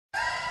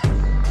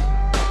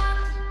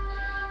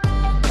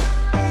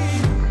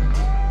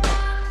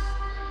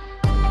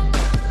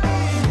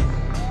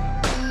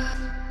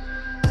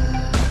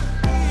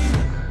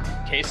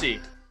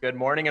Good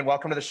morning and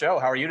welcome to the show.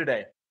 How are you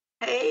today?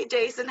 Hey,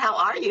 Jason, how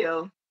are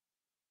you?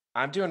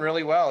 I'm doing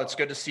really well. It's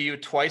good to see you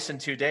twice in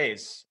 2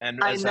 days.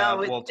 And I as know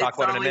we'll talk it's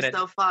about in a always minute.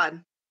 so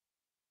fun.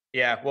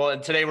 Yeah, well,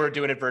 and today we're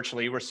doing it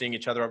virtually. We're seeing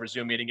each other over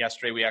Zoom meeting.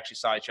 Yesterday, we actually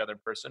saw each other in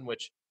person,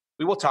 which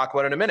we will talk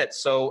about in a minute.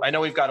 So I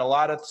know we've got a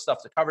lot of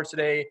stuff to cover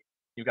today.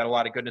 You've got a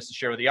lot of goodness to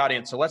share with the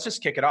audience. So let's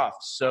just kick it off.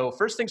 So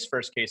first things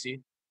first,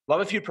 Kaysi,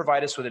 love if you'd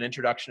provide us with an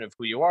introduction of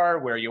who you are,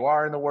 where you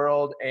are in the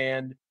world,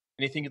 and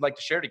anything you'd like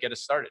to share to get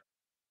us started.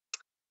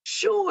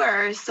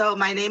 Sure. So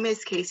my name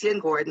is Kaysian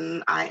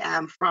Gordon. I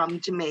am from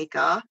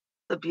Jamaica,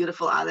 the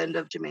beautiful island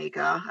of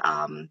Jamaica.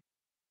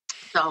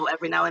 So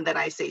every now and then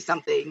I say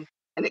something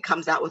and it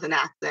comes out with an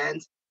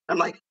accent. I'm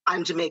like,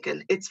 I'm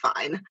Jamaican. It's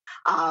fine.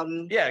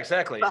 Um, Yeah,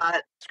 exactly.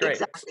 but It's great.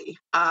 exactly.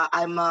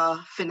 I'm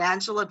a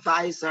financial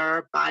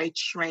advisor by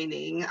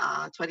training,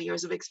 20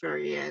 years of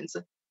experience.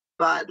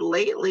 But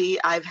lately,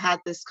 I've had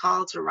this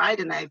call to write,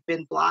 and I've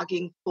been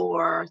blogging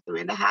for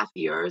 3.5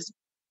 years.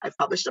 I've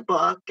published a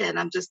book, and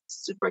I'm just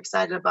super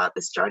excited about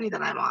this journey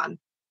that I'm on.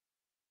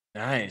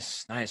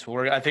 Nice, nice.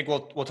 Well, I think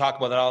we'll talk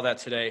about all that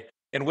today.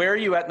 And where are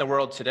you at in the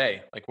world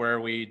today? Like, where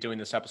are we doing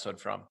this episode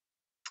from?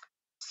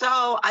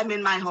 So I'm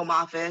in my home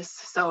office.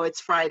 So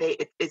it's Friday.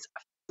 It's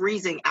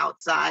freezing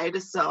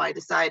outside. So I It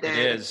decided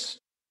is.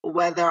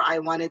 whether I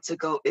wanted to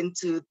go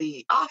into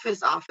the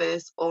office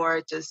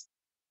or just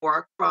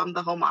work from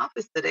the home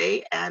office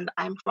today. And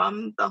I'm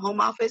from the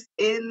home office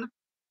in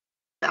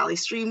Valley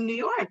Stream, New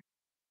York.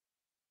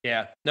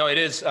 Yeah, no, it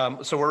is.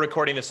 So we're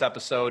recording this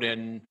episode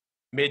in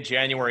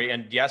mid-January,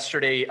 and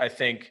yesterday, I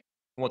think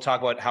we'll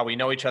talk about how we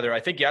know each other. I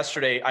think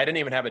yesterday I didn't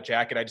even have a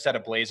jacket; I just had a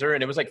blazer,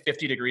 and it was like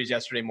 50 degrees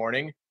yesterday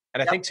morning.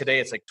 And I Yep. think today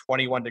it's like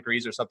 21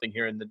 degrees or something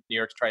here in the New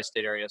York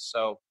tri-state area.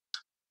 So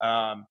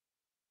um,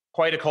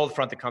 quite a cold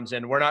front that comes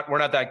in. We're not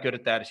that good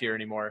at that here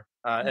anymore.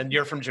 And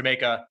you're from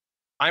Jamaica.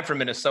 I'm from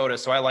Minnesota,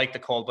 so I like the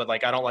cold, but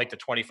like I don't like the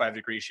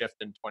 25-degree shift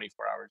in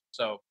 24 hours.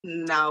 So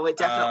No, it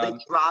definitely um,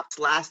 dropped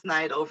last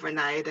night,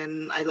 overnight.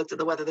 And I looked at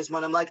the weather this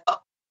morning. I'm like, oh,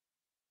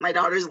 my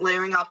daughter's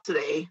layering up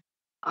today.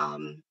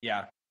 Um,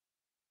 yeah,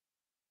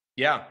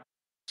 yeah.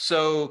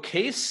 So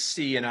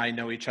Kaysi and I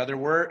know each other.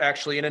 We're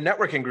actually in a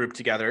networking group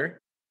together.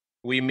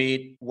 We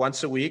meet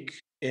once a week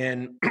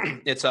in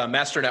it's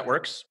Master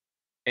Networks,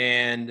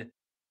 and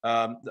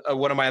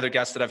one of my other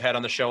guests that I've had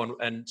on the show,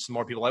 and some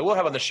more people I will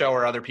have on the show,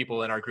 are other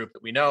people in our group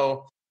that we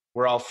know.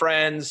 We're all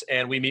friends,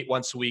 and we meet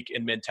once a week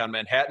in Midtown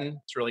Manhattan.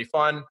 It's really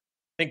fun.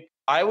 I think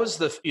I was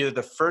the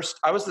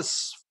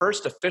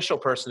first official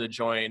person to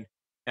join,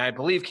 and I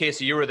believe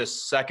Kaysi, you were the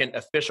second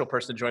official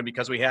person to join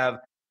because we have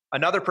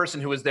another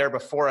person who was there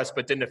before us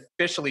but didn't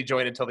officially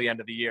join until the end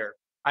of the year.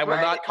 I will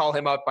right. not call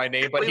him out by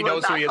name, but We he will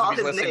knows who not he is if call he's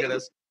his listening to name.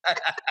 this.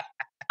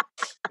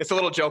 It's a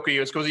little joke we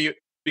use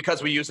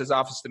because we use his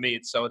office to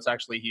meet. So it's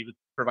actually he was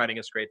providing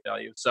us great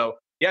value. So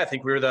yeah, I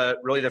think we were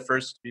the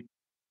first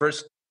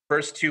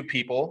first two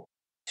people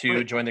to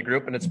Right. join the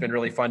group, and it's been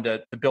really fun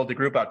to build the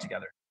group out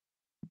together.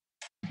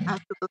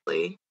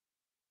 Absolutely.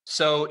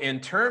 So in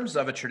terms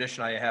of a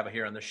tradition I have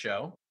here on the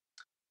show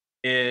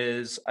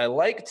is I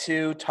like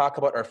to talk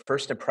about our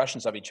first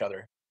impressions of each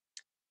other.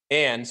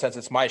 And since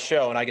it's my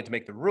show and I get to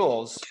make the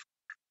rules,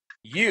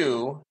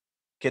 you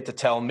get to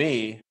tell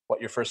me what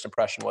your first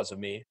impression was of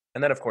me.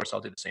 And then, of course,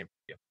 I'll do the same for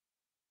you.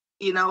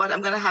 You know what?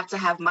 I'm going to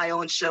have my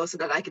own show so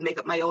that I can make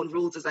up my own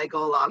rules as I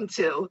go along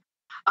too.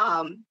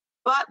 Um,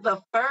 but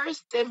the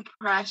first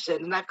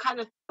impression, and I've kind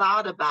of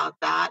thought about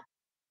that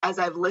as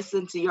I've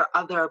listened to your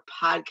other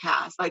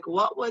podcasts, like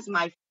what was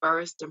my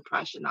first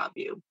impression of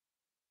you?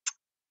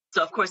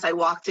 So of course I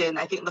walked in,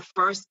 I think the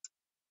first,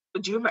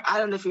 do you remember, I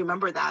don't know if you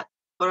remember that,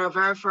 but our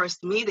very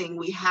first meeting,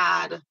 we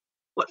had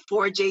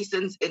four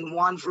Jasons in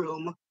one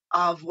room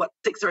of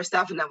six or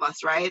seven of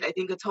us, right? I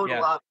think a total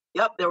Yeah. of,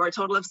 yep, there were a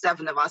total of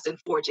seven of us and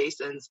four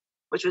Jasons,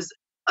 which was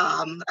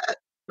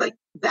like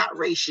that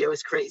ratio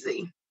is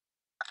crazy.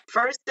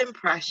 First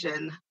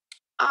impression,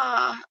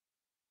 uh,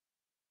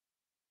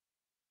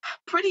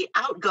 pretty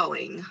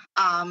outgoing.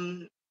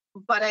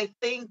 But I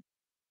think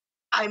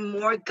I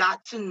more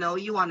got to know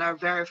you on our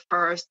very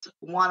first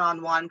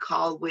one-on-one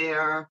call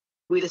where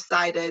we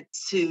decided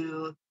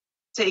to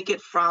take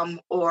it from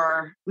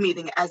or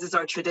meeting, as is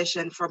our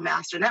tradition for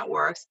master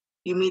networks.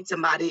 You meet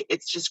somebody,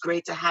 it's just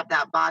great to have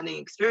that bonding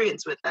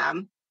experience with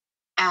them.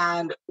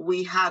 And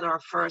we had our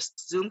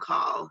first Zoom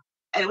call,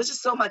 and it was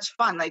just so much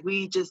fun. Like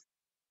we just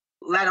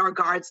let our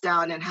guards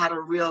down and had a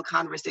real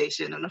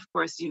conversation. And of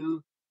course,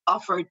 you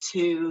offered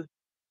to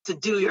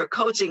do your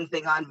coaching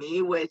thing on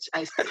me, which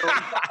I still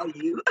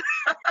value.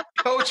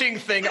 Coaching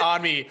thing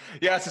on me.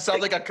 Yes, it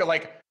sounds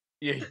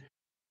yeah,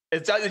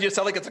 it just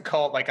sounds like it's a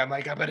cult. Like I'm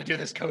going to do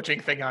this coaching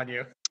thing on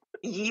you.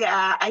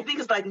 Yeah, I think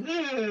it's like,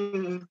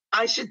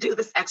 I should do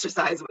this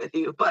exercise with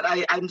you. But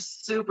I'm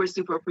super,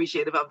 super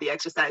appreciative of the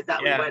exercise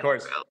that we Yeah, of went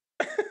course.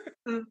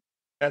 through.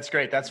 That's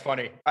great. That's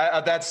funny.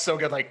 That's so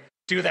good. Like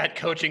do that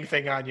coaching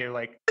thing on you.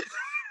 Like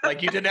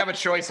you didn't have a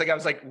choice. Like I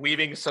was like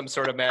weaving some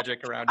sort of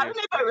magic around I you. don't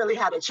know if I really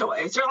had a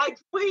choice. You're like,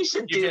 we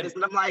should You do this.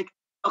 didn't. And I'm like,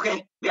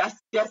 okay, yes,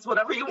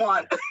 whatever you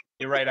want.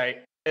 You're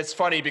right. it's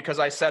funny because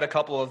I said a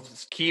couple of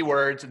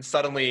keywords and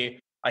suddenly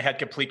I had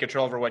complete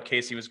control over what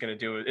Kaysi was going to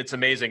do. It's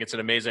amazing. It's an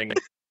amazing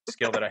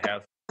skill that I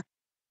have.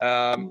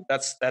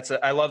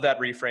 I love that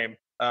reframe.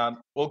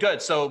 Well,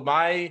 good. So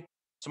my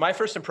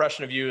first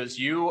impression of you is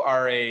you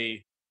are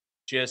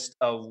just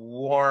a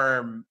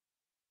warm,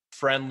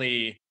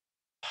 friendly,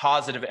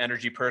 positive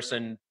energy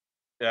person,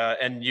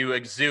 and you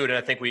exude. And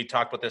I think we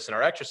talked about this in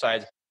our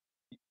exercise.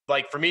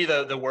 Like for me,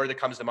 the word that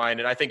comes to mind,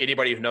 and I think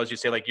anybody who knows you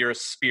say like you're a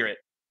spirit.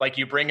 Like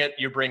you bring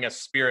a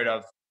spirit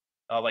of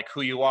like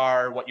who you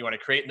are, what you want to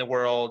create in the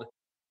world,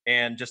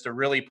 and just a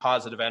really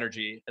positive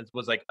energy. It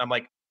was like I'm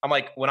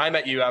like when I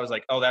met you, I was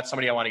like, oh, that's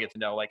somebody I want to get to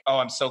know. Like, oh,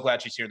 I'm so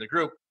glad she's here in the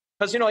group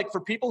because like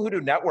for people who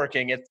do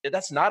networking,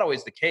 that's not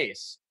always the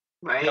case.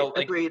 Right?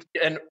 Like Agreed.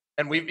 and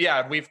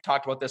we've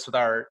talked about this with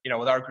our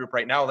with our group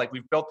right now. Like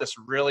we've built this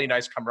really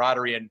nice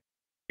camaraderie and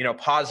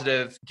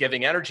positive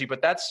giving energy,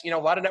 but that's a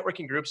lot of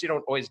networking groups you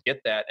don't always get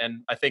that.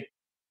 And I think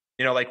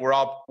like we're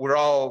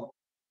all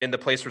in the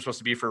place we're supposed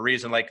to be for a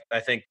reason. Like I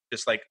think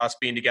just like us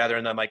being together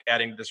and then like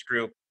adding to this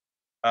group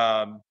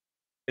um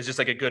is just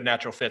like a good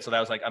natural fit. So that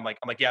was like I'm like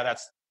yeah,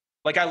 that's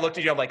like I looked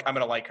at you, I'm like I'm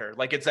gonna like her.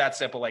 Like it's that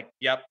simple. Like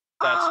yep,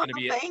 that's Oh, gonna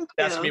be it. thank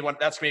That's gonna be you. one.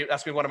 That's gonna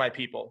be one of my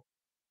people.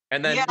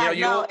 And then Yeah, no,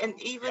 you'll and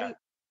yeah. even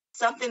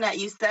something that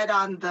you said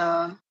on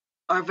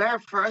our very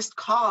first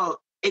call,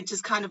 it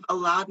just kind of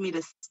allowed me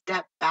to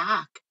step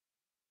back.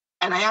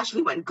 And I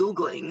actually went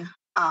Googling.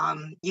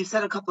 You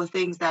said a couple of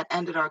things that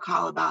ended our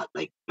call about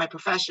like my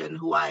profession,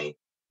 who I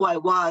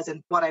was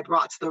and what I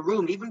brought to the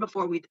room, even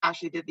before we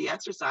actually did the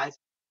exercise.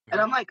 And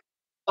Mhm. I'm like,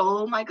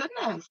 oh my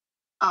goodness.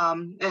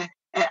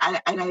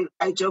 And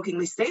I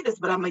jokingly say this,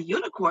 but I'm a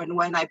unicorn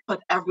when I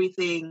put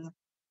everything,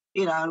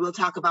 and we'll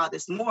talk about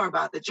this more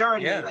about the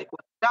journey, Yeah, like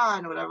what's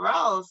done, whatever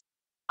else.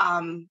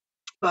 Um,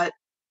 but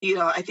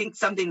I think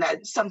some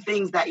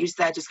things that you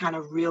said just kind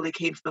of really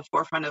came to the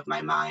forefront of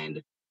my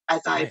mind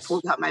as I nice.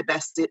 pulled out my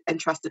best and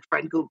trusted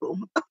friend Google.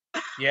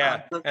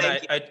 Yeah, So and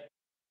thank you.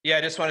 yeah,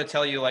 I just want to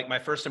tell you, like my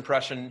first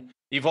impression,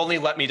 you've only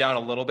let me down a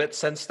little bit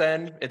since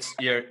then. It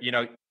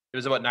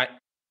was about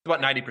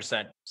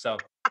 90%. So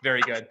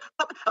very good.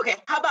 Okay,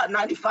 how about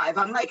 95?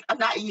 I'm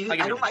not you. I'll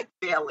give I you, don't like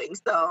failing.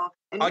 So,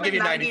 and I'll give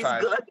even you 90 is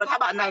 95. good, but how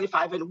about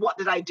 95? And what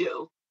did I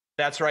do?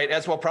 That's right.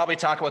 As we'll probably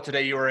talk about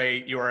today, you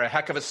were a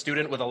heck of a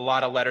student with a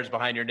lot of letters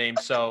behind your name.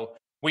 So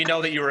we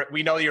know you're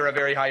a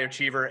very high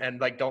achiever and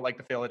like don't like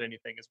to fail at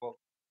anything as well.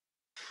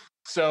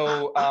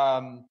 So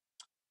Are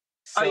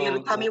you going to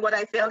so tell me what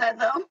I failed at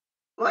though?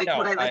 Like,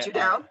 would no, I let you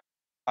down?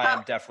 I Huh?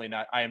 am definitely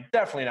not. I am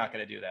definitely not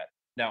going to do that.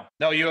 No,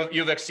 no,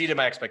 you've exceeded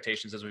my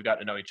expectations as we've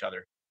gotten to know each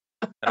other,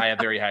 and I have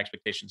very high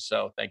expectations.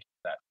 So thank you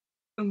for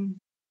that. Mm,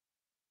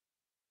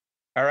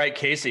 All right,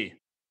 Kaysi,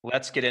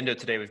 let's get into it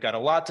today. We've got a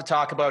lot to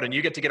talk about, and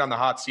you get to get on the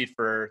hot seat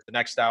for the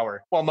next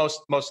hour. Well,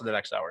 most of the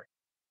next hour.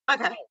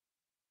 okay.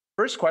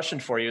 First question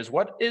for you is: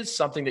 what is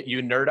something that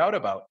you nerd out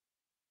about?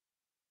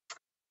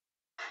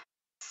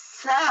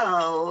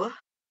 So,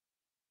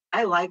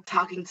 I like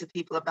talking to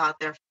people about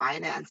their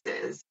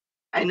finances.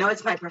 I know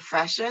it's my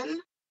profession,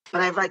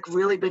 but I've like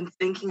really been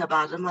thinking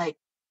about it. I'm like,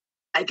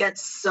 I get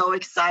so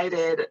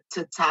excited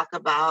to talk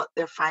about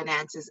their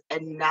finances.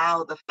 And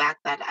now the fact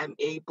that I'm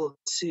able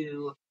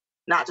to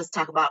not just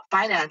talk about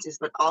finances,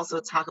 but also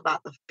talk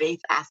about the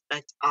faith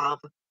aspect of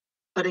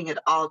putting it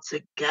all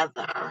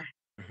together.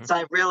 Mhm. So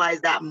I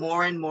realize that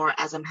more and more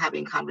as I'm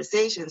having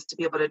conversations to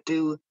be able to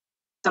do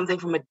something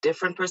from a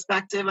different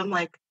perspective. I'm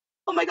like,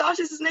 oh my gosh,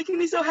 this is making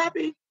me so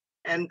happy.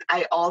 And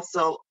I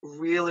also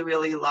really,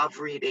 really love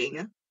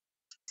reading.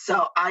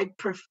 So I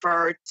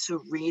prefer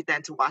to read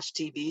than to watch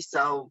TV.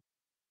 So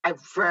I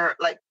prefer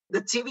like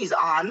the TV's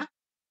on,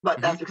 but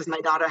that's Mhm. because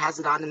my daughter has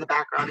it on in the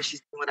background and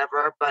she's doing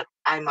whatever. But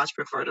I much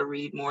prefer to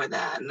read more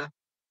than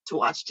to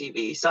watch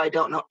TV. So I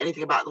don't know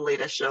anything about the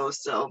latest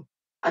shows. So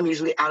I'm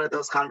usually out of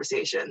those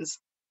conversations.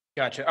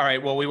 Gotcha. All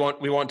right. Well, we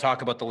won't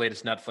talk about the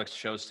latest Netflix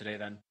shows today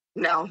then,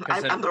 No,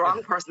 because I'm the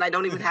wrong person. I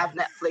don't even have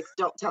Netflix.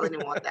 Don't tell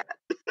anyone that.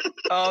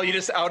 oh, you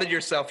just outed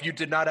yourself. You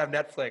did not have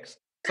Netflix.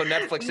 So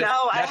Netflix, if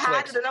No, I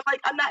had Netflix, it and I'm like,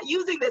 I'm not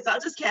using this.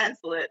 I'll just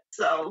cancel it.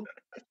 So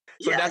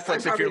so yes, I'm Netflix,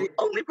 if probably you're the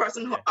only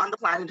person yeah, on the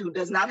planet who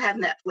does not have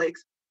Netflix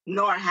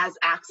nor has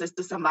access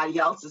to somebody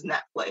else's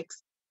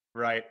Netflix.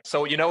 right.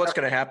 So you know what's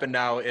going to happen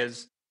now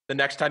is the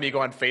next time you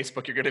go on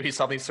Facebook, you're going to be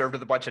suddenly served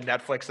with a bunch of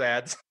Netflix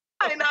ads.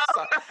 I know.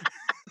 So-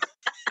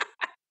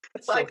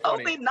 That's so Like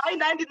funny. only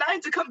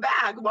 9.99 to come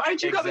back. Why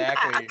aren't you coming back?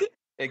 Exactly.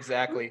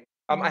 Exactly.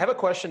 I Mm, have a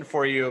question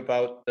for you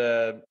about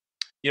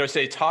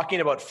say talking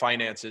about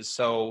finances.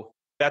 So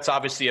that's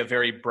obviously that's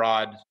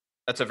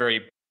a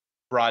very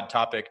broad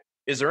topic.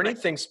 Is there right.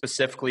 anything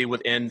specifically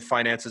within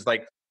finances?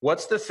 Like,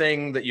 what's the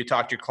thing that you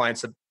talk to your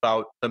clients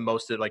about the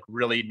most that like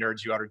really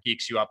nerds you out or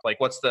geeks you up? Like,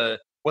 what's the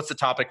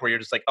topic where you're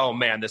just like, oh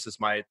man, this is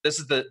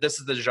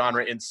the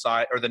genre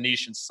inside or the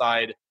niche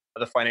inside of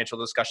the financial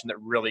discussion that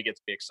really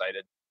gets me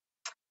excited.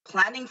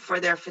 Planning for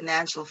their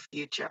financial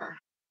future.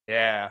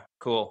 Yeah,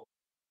 cool.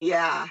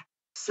 Yeah.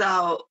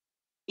 So,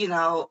 you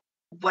know,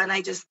 when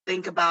I just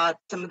think about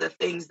some of the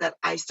things that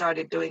I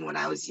started doing when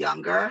I was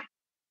younger,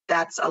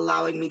 that's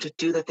allowing me to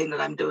do the thing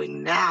that I'm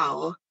doing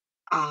now.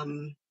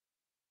 Um,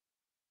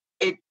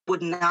 it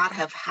would not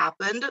have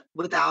happened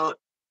without,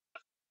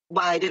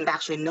 well, I didn't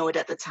actually know it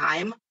at the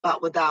time,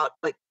 but without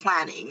like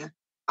planning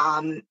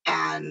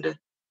and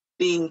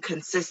being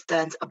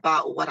consistent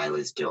about what I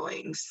was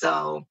doing.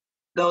 So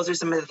those are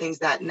some of the things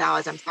that now,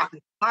 as I'm talking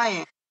to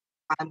clients,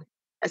 um,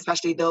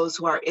 especially those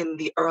who are in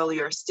the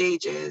earlier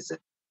stages,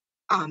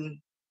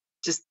 um,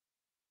 just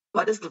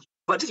what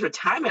does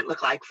retirement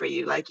look like for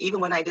you? Like even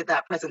when I did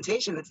that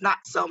presentation, it's not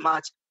so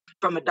much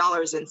from a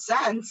dollars and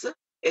cents.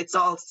 It's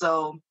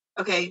also,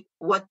 okay,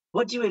 what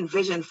do you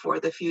envision for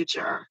the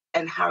future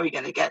and how are you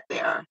going to get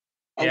there?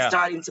 And Yeah.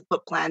 starting to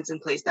put plans in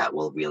place that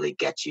will really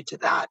get you to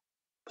that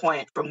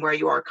point from where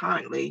you are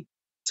currently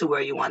to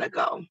where you want to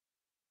go.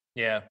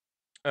 Yeah.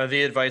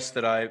 The advice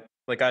that I've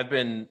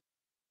been,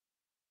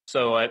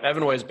 I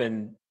haven't always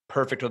been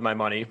perfect with my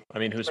money. I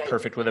mean, who's Right.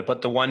 perfect with it?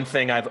 But the one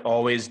thing I've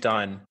always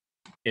done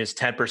is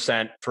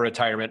 10% for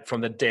retirement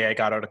from the day I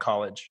got out of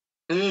college.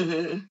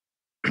 Hmm.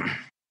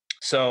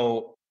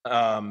 So,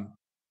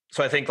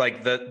 so I think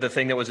like the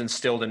thing that was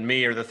instilled in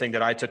me, or the thing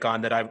that I took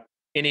on, that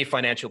any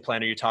financial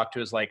planner you talk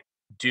to is like,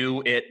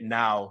 do it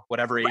now.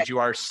 Whatever Right. age you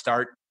are,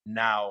 start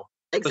now.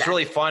 It's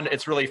really Exactly. fun.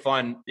 It's really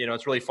fun.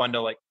 It's really fun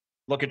to like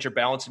look at your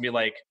balance and be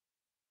like,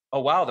 oh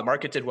wow, the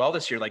market did well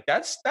this year. Like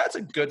that's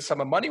a good sum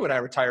of money when I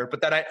retire.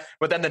 But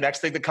then the next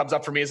thing that comes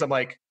up for me is I'm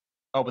like,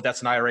 oh, but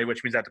that's an IRA,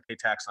 which means I have to pay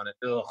tax on it.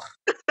 Ugh.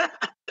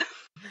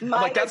 I'm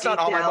like, Minor that's not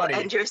all my detail, money.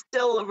 and you're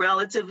still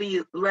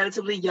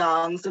relatively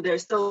young, so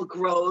there's still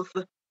growth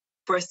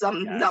for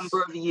some number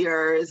Yes. of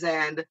years.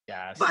 And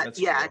Yes, but that's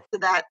yeah, true.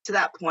 to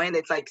that point,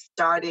 it's like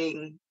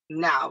starting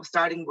now,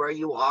 starting where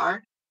you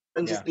are,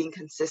 and just Yeah. being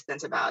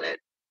consistent about it.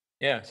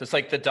 Yeah. So it's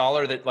like the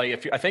dollar that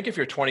like I think if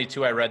you're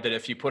 22, I read that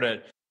if you put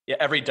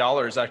every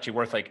dollar is actually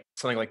worth like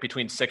something like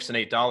between $6 and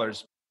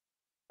 $8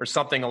 or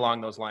something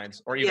along those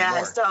lines, or even Yeah,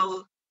 more.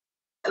 so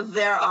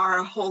there are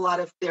a whole lot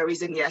of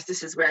theories, and yes,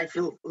 this is where I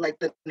feel like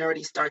the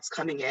nerdy starts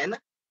coming in,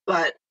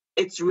 but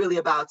it's really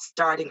about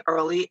starting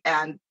early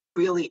and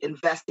really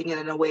investing it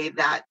in a way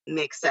that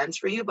makes sense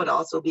for you, but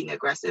also being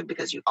aggressive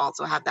because you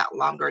also have that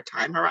longer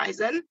time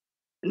horizon.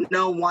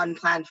 No one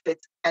plan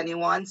fits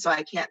anyone, so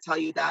I can't tell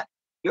you that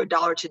your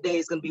dollar today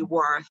is going to be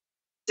worth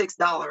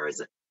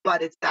 $6,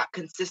 but it's that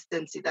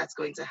consistency that's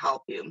going to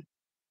help you.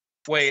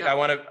 Wait, So,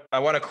 I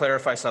want to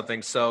clarify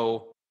something.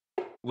 So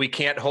we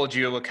can't hold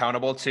you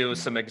accountable to mm,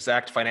 some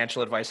exact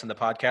financial advice in the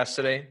podcast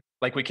today.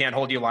 Like we can't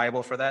hold you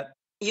liable for that.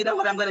 you know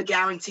what? I'm going to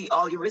guarantee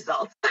all your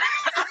results.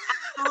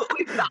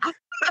 Absolutely not.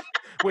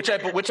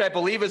 Which I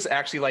believe is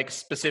actually like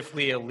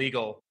specifically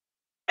illegal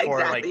for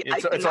like Exactly. I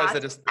it's always cannot. the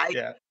just I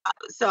yeah.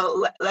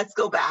 So let's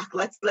go back.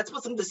 Let's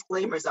put some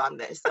disclaimers on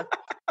this.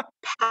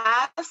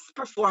 Past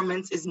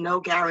performance is no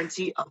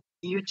guarantee of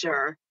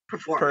future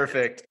performance,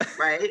 Perfect.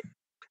 right?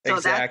 So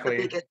that's the Exactly.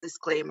 biggest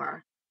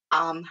disclaimer.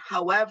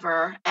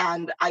 However,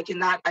 and I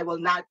will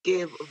not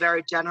give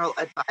very general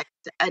advice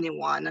to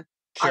anyone on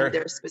Sure.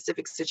 their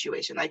specific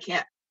situation. I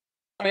can't,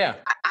 Oh yeah.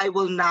 I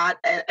will not,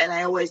 and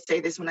I always say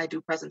this when I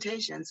do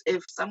presentations.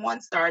 If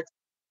someone starts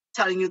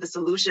telling you the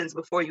solutions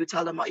before you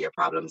tell them what your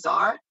problems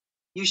are,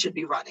 you should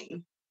be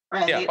running,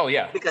 Yeah. right? Oh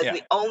yeah. Because Yeah.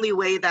 the only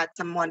way that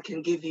someone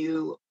can give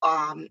you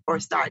or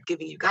start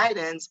giving you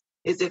guidance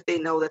is if they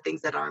know the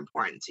things that are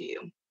important to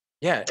you.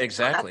 Yeah, So that's one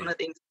exactly. of the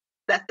things,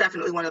 that's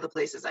definitely one of the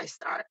places I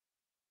start.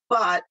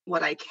 But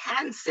what I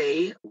can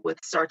say with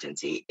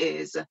certainty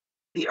is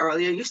the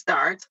earlier you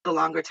start, the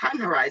longer time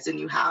horizon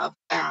you have,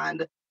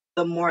 and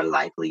the more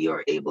likely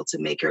you're able to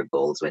make your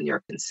goals when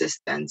you're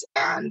consistent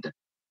and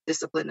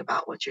disciplined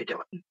about what you're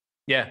doing.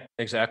 Yeah,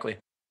 exactly.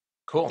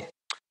 Cool.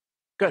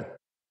 Good.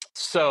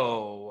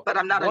 So, But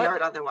I'm not a what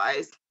nerd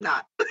otherwise.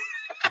 Not.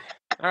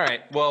 all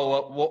right.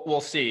 Well,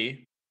 we'll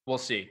see. We'll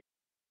see.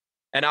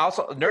 And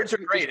also, nerds are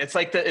great. It's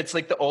like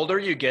the older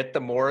you get, the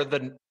more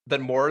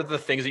the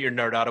things that you're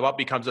nerd out about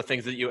becomes the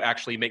things that you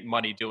actually make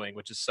money doing,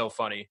 which is so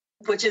funny.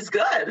 Which is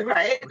good,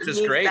 right? Which It is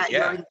means great. that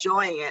you're Yeah,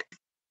 enjoying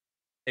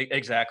it.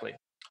 exactly. Right.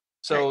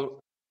 So,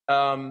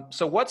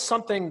 so what's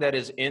something that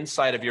is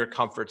inside of your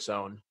comfort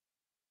zone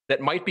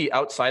that might be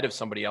outside of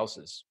somebody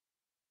else's?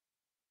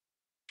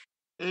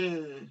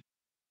 Mm.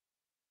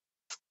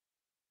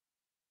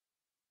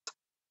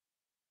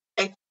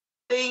 I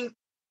think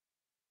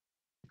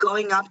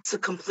going up to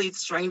complete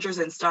strangers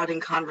and starting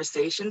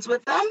conversations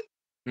with them.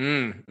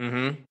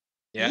 Mm-hmm.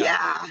 Yeah.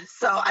 Yeah.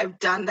 So I've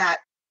done that.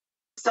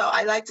 So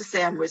I like to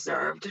say I'm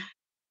reserved.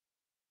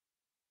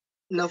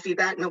 No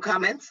feedback, no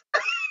comments.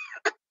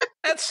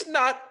 That's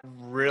not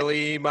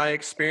really my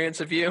experience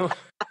of you.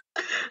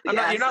 I'm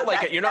not. Yeah. You're So not like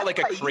that's a, you're not that's like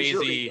a what I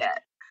usually crazy.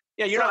 get.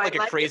 Yeah, you're So not I like a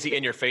like to crazy think,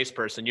 in your face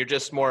person. You're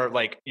just more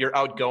like you're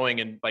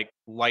outgoing and like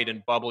light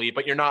and bubbly,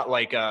 but you're not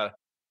like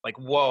like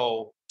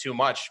whoa too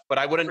much. But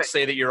I wouldn't right,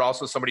 say that you're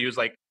also somebody who's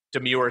like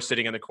demure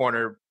sitting in the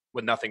corner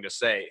with nothing to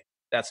say.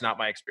 That's not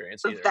my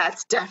experience either.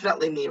 that's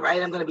definitely me,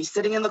 right? I'm going to be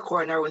sitting in the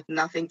corner with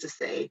nothing to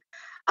say.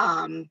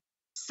 Um,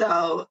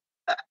 so,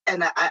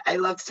 and I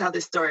love to tell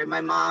this story. My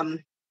mom,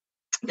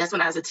 I guess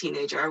when I was a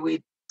teenager,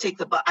 we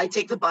I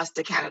take the bus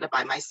to Canada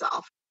by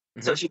myself.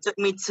 So Hmm. she took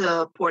me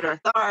to Port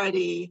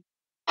Authority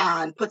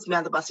and puts me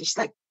on the bus, and she's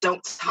like,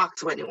 "Don't talk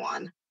to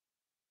anyone."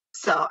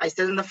 So I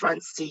sit in the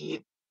front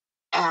seat,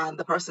 and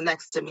the person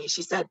next to me,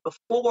 she said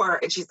before,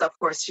 and she's of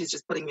course she's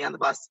just putting me on the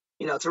bus,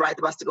 to ride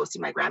the bus to go see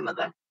my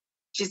grandmother.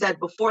 She said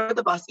before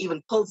the bus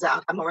even pulls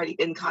out, I'm already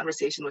in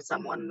conversation with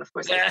someone, and of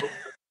course I Yeah. spoke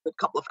for a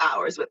couple of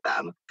hours with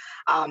them.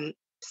 Um,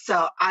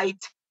 so I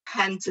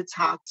tend to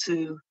talk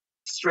to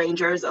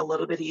strangers a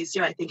little bit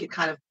easier. I think it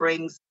kind of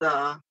brings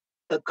the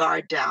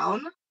guard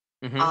down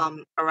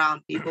Hmm.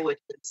 around people, which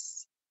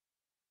is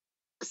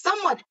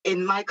somewhat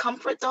in my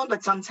comfort zone,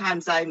 but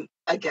sometimes I'm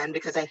again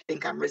because I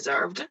think I'm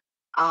reserved.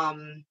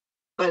 Um,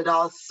 but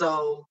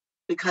also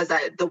because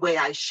the way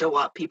I show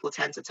up, people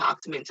tend to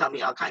talk to me and tell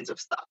me all kinds of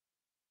stuff.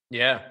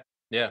 Yeah.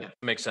 Yeah. Yeah.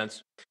 Makes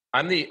sense.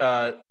 I'm the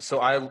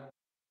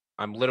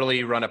I'm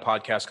literally run a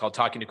podcast called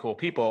Talking to Cool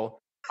People.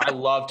 I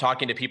love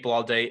talking to people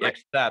all day, Right.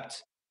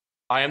 except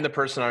I am the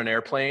person on an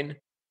airplane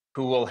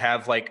who will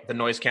have like the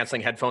noise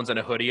canceling headphones and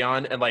a hoodie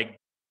on and like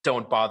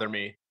don't bother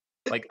me.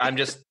 Like I'm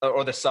just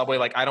or the subway,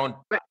 like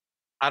Right.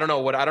 I don't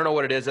know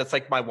what it is. That's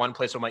like my one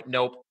place where I'm like,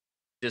 nope,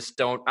 just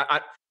don't.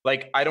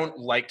 I don't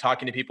like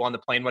talking to people on the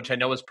plane, which I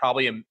know is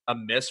probably a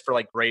miss for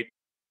like great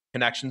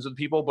connections with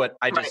people, but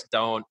I Right. just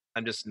don't.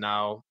 I'm just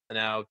no,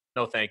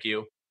 thank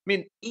you.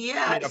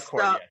 Yeah. Of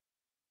course, So yeah,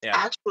 yeah,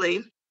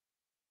 actually,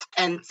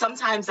 and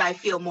sometimes I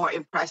feel more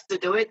impressed to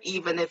do it,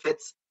 even if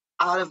it's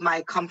out of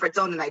my comfort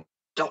zone and I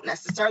don't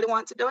necessarily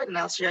want to do it. And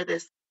I'll share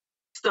this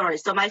story.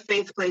 So my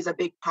faith plays a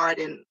big part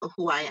in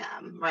who I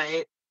am,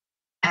 right?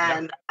 yeah.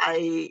 And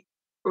I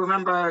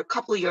remember a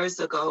couple of years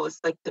ago, it was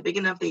like the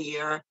beginning of the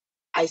year,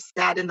 I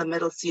sat in the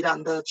middle seat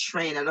on the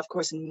train. And of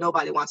course,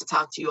 nobody wants to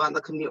talk to you on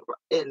the commute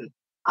in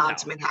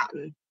to No,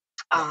 Manhattan.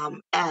 no.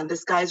 And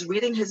this guy's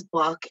reading his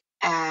book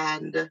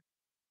and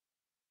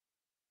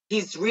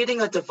he's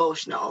reading a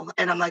devotional.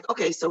 And I'm like,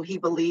 okay, so he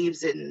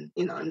believes in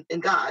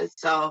God.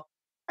 So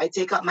I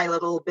take out my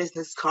little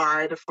business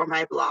card for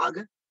my blog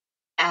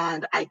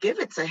and I give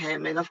it to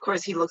him. And of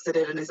course, he looks at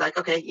it and he's like,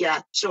 okay,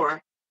 yeah,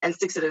 sure, and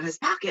sticks it in his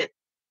pocket.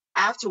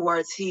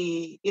 Afterwards,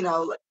 he,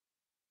 like,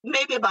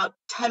 maybe about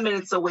 10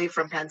 minutes away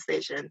from Penn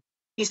Station,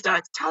 he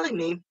starts telling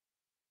me,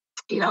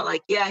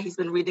 like, yeah, he's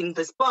been reading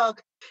this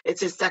book.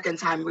 It's his second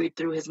time read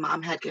through. His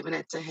mom had given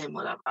it to him,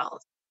 whatever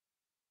else.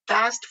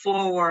 Fast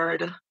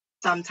forward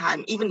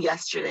sometime, even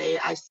yesterday,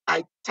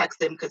 I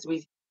text him because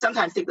we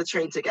sometimes take the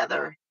train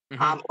together,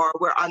 Hmm. or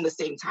we're on the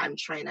same time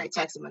train. I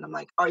text him and I'm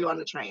like, "Are you on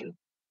the train?"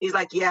 He's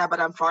like, "Yeah, but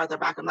I'm farther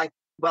back." I'm like,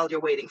 "Well, you're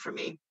waiting for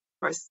me."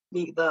 First,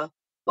 me, the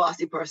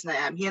bossy person I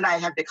am. He and I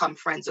have become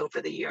friends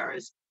over the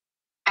years.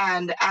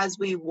 And as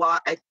we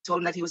walk, I told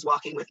him that he was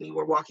walking with me.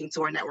 We're walking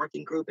to our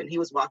networking group, and he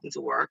was walking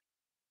to work.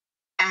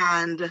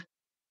 And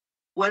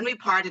when we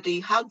parted, he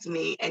hugged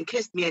me and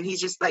kissed me, and he's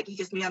just like, he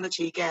kissed me on the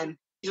cheek, and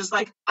he's just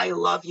like, "I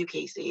love you,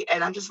 Kaysi."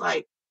 And I'm just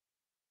like,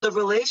 the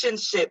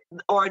relationship,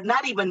 or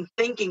not even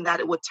thinking that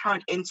it would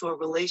turn into a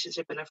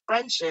relationship and a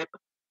friendship.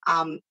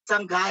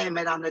 Some guy I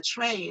met on the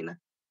train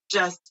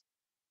just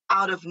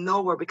out of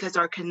nowhere because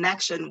our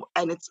connection,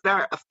 and it's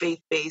very a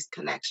faith-based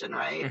connection,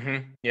 right?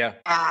 Yeah,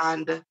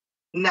 And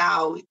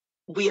now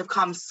we have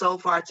come so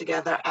far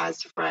together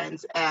as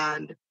friends,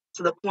 and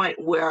to the point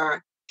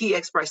where he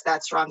expressed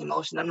that strong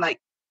emotion. I'm like,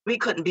 we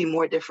couldn't be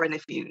more different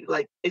if you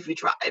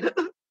tried,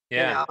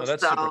 yeah. Oh,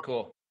 that's super So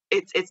cool.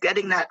 it's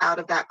getting that out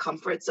of that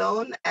comfort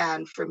zone.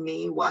 And for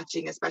me,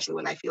 watching, especially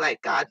when I feel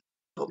like God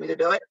told me to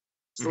do it,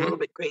 it's a little Hmm.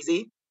 bit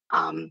crazy.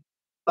 Um,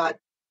 but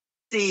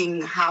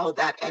seeing how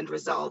that end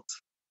result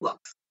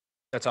looks.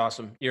 That's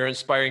awesome. You're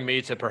inspiring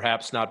me to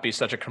perhaps not be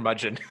such a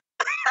curmudgeon.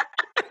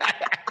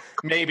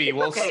 Maybe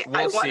It's okay.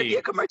 I we'll want to be a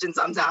see. curmudgeon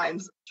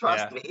sometimes.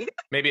 Trust Yeah, me.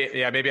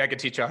 maybe I could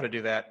teach you how to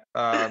do that.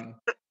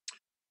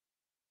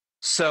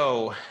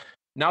 So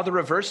now the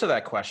reverse of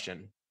that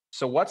question.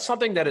 So what's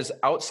something that is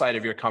outside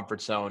of your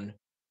comfort zone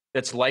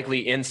that's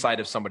likely inside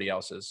of somebody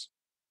else's?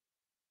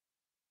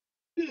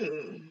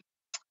 Hmm.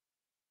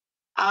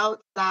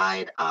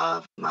 Outside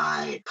of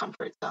my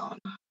comfort zone.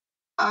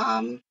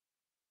 Um,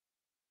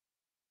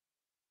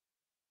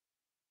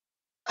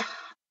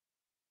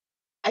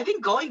 I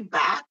think going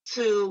back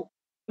to,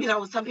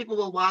 some people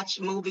will watch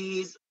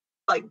movies,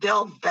 like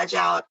they'll veg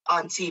out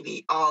on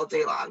TV all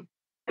day long.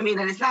 I mean,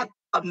 and it's not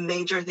a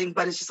major thing,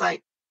 but it's just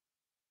like,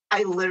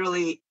 I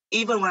literally,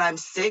 even when I'm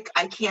sick,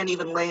 I can't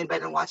even lay in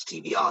bed and watch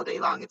TV all day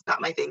long. It's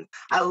not my thing.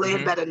 I lay in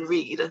Hmm. bed and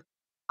read,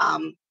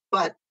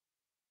 but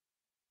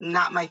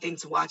not my thing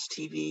to watch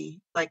TV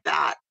like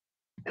that.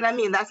 And I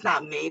mean, that's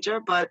not major,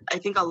 but I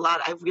think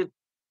I read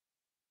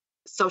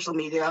social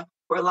media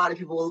where a lot of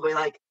people will be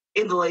like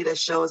in the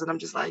latest shows, and I'm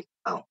just like,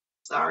 oh,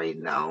 sorry,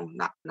 no,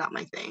 not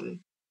my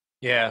thing.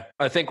 Yeah,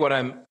 I think what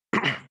I'm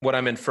what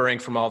I'm inferring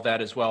from all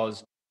that as well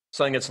is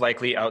something that's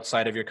likely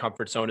outside of your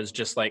comfort zone is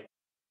just like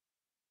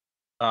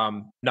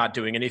not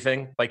doing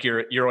anything. Like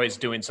you're always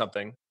doing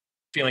something,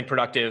 feeling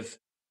productive.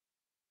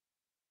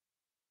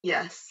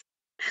 Yes,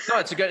 No,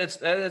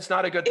 it's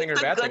not a good thing it's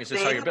or a bad thing. good It's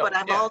just how thing, you're but built.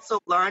 I've Yeah. also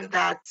learned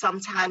that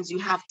sometimes you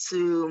have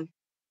to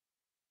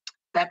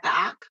step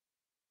back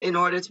in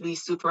order to be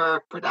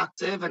super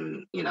productive.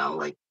 And,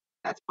 like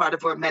that's part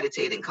of where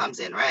meditating comes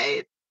in,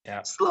 right?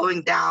 Yeah.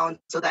 Slowing down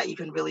so that you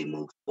can really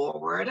move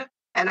forward.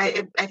 And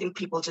I think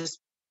people just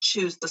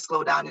choose to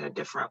slow down in a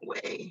different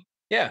way.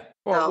 Yeah.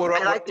 Well, So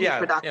I like to be yeah. Yeah.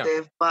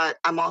 productive, but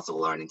I'm also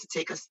learning to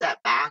take a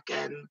step back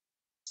and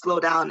slow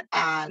down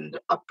and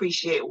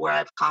appreciate where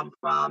I've come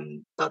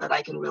from so that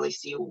I can really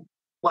see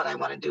what I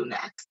want to do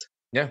next.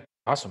 Yeah.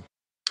 Awesome.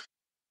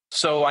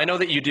 So I know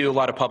that you do a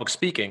lot of public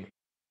speaking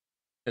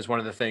is one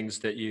of the things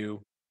that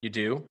you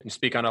do. You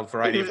speak on a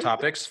variety of Mhm,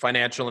 topics,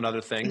 financial and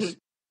other things. mhm.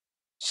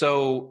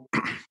 So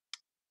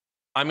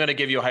I'm going to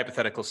give you a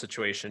hypothetical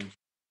situation.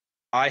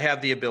 I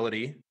have the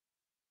ability,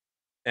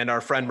 and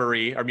our friend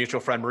Marie, our mutual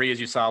friend Marie, as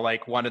you saw,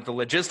 like wanted the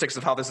logistics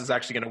of how this is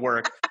actually going to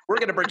work. We're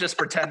going to just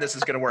pretend this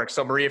is going to work.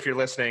 So Marie, if you're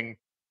listening,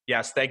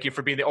 yes, thank you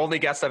for being the only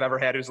guest I've ever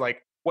had who's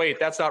like, wait,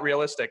 that's not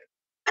realistic.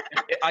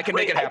 I can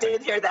make Wait, it I happen.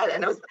 did hear that,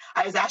 and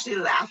I was actually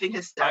laughing I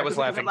hysterically was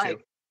because I'm laughing like,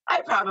 too.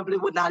 I probably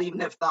would not even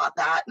have thought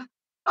that. Yeah,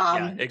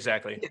 Um,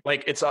 exactly.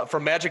 Like it's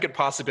from magic and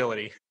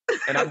possibility,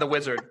 and I'm the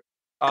wizard.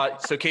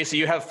 So Kaysi,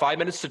 you have 5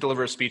 minutes to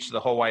deliver a speech to the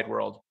whole wide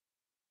world.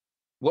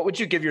 What would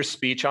you give your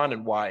speech on,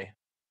 and why?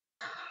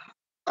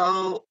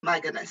 oh my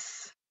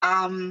goodness.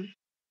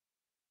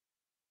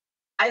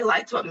 I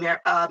liked what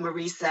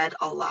Marie said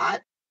a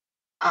lot,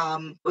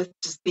 with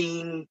just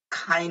being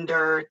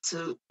kinder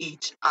to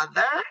each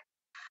other.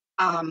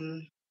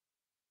 Um,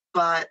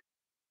 but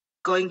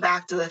going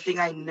back to the thing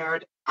I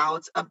nerd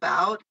out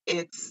about,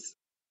 it's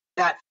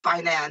that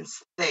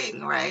finance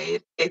thing,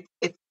 right?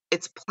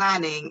 It's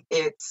planning.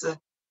 It's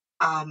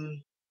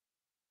um,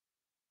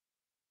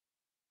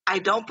 I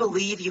don't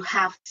believe you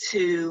have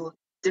to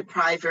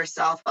deprive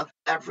yourself of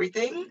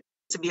everything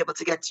to be able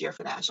to get to your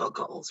financial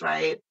goals,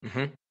 right?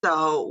 Hmm.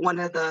 So one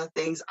of the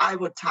things I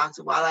would talk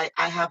to while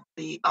I have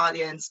the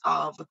audience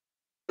of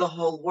the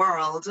whole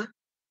world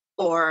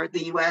or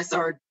the US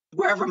or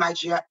wherever my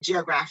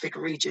geographic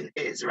region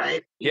is,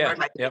 right? You Yeah. heard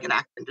my Yep. Jamaican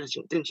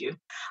accent, didn't you?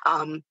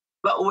 Um,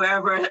 but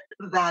wherever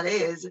that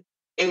is,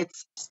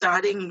 it's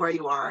starting where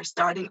you are,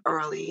 starting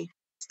early,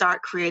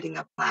 start creating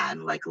a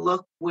plan. Like,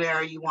 look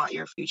where you want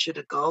your future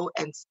to go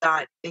and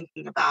start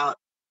thinking about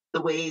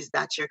the ways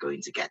that you're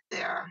going to get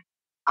there.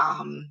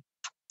 Um,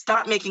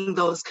 Start making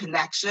those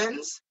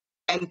connections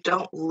and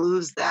don't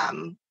lose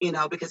them,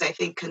 because I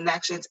think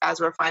connections, as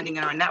we're finding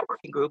in our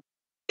networking group,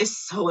 is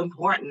so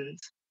important.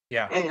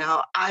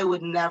 Yeah. I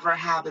would never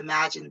have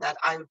imagined that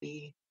I would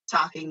be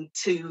talking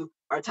to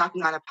or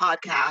talking on a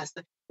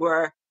podcast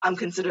where I'm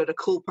considered a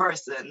cool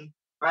person,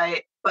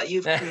 right? But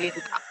you've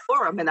created that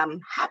forum, and I'm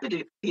happy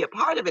to be a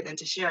part of it and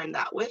to sharing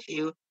that with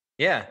you.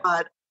 Yeah.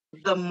 But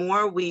the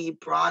more we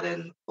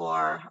broaden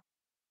our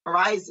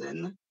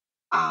horizon,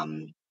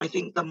 I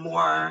think the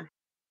more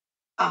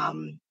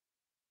um,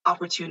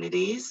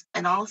 opportunities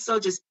and also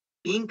just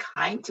being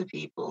kind to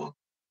people,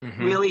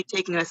 Hmm. really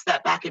taking a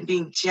step back and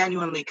being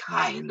genuinely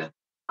kind.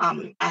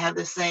 I have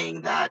this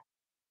saying that,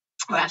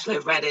 or actually,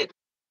 I've read it.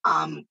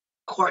 Um,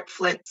 Cort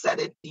Flint said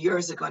it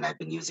years ago, and I've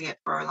been using it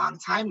for a long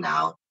time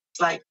now. It's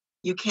like,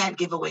 you can't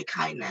give away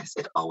kindness,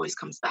 it always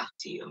comes back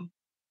to you.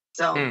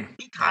 So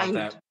I like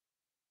that.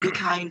 be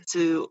kind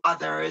to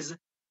others.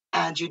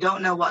 And you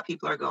don't know what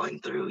people are going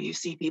through. You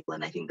see people,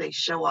 and I think they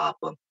show up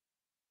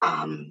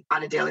on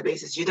a daily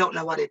basis. You don't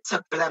know what it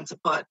took for them to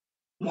put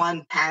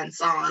one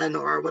pants on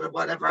or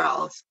whatever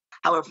else.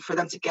 However, for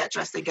them to get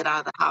dressed and get out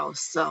of the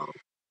house. So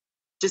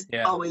just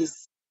Yeah.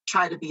 always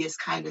try to be as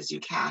kind as you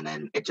can,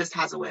 and it just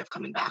has a way of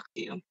coming back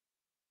to you.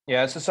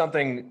 Yeah. This is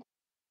something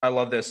I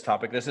love this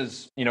topic. This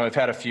is, I've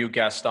had a few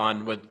guests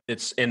on with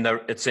it's in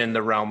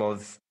the realm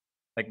of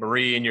like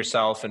Marie and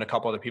yourself and a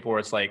couple other people where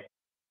it's like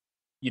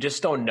you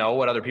just don't know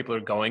what other people are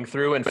going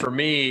through. And for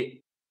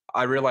me,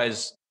 I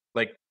realize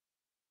like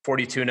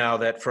 42 now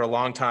that for a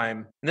long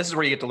time, and this is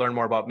where you get to learn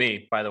more about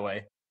me, by the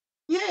way.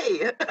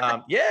 Yay!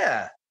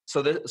 Yeah.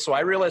 So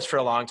I realized for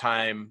a long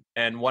time,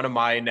 and one of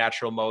my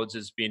natural modes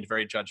is being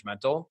very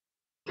judgmental.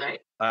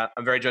 Right,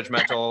 I'm very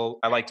judgmental.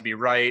 I like to be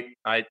right.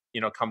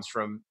 Comes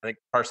from I think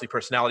partially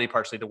personality,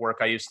 partially the work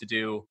I used to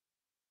do.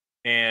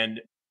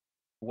 And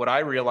what I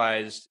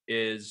realized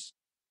is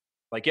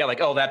like, yeah,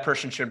 like, oh, that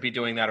person shouldn't be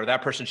doing that, or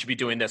that person should be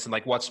doing this, and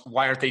like,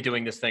 why aren't they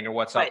doing this thing, or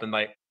what's up? right, And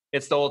like,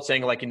 it's the old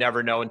saying, like, you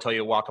never know until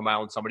you walk a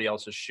mile in somebody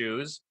else's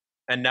shoes.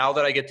 And now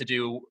that I get to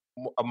do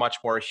a much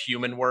more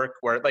human work,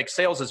 where like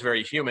sales is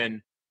very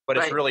human, but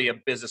it's right, really a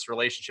business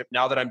relationship.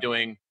 Now that I'm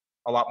doing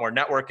a lot more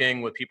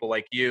networking with people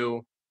like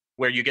you,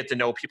 where you get to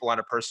know people on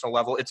a personal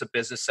level, it's a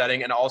business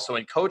setting, and also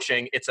in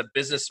coaching, it's a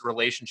business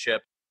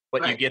relationship.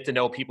 But you right, get to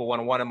know people one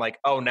on one. I'm like,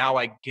 oh, now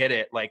I get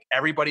it. Like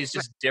everybody's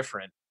right, just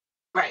different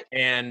right,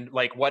 and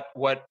like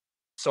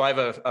so I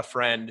have a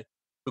friend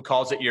who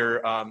calls it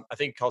your I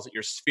think he calls it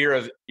your sphere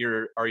of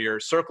your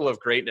circle of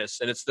greatness,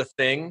 and it's the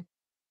thing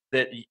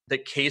that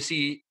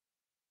Kaysi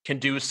can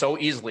do so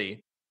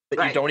easily that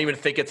you right, don't even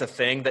think it's a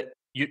thing that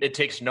it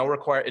takes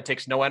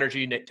no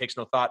energy and it takes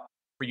no thought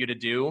for you to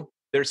do.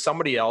 There's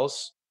somebody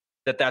else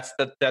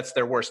that's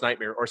their worst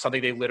nightmare or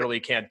something they literally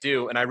can't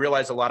do. And I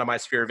realized a lot of my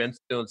sphere of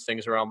influence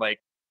things around like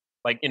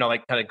kind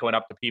of going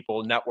up to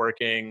people,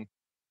 networking,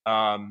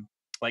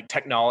 like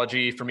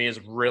technology for me is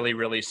really,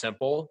 really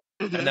simple.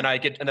 And Hmm. then I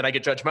get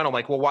judgmental. I'm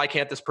like, well, why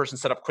can't this person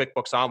set up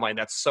QuickBooks Online?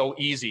 That's so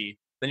easy.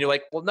 Then you're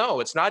like, well, no,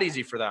 it's not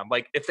easy for them.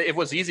 Like if it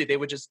was easy, they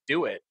would just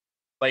do it.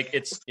 Like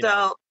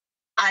So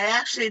I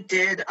actually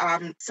did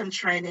some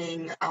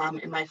training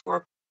in my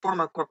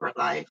former corporate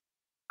life,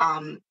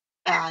 um,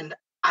 and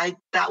I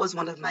that was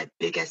one of my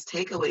biggest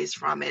takeaways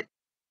from it.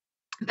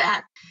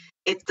 That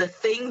it's the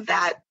thing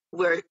that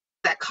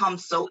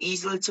comes so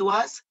easily to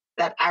us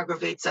that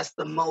aggravates us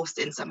the most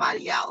in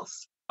somebody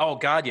else. oh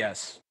God,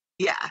 yes.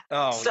 Yeah.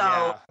 Oh So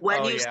yeah.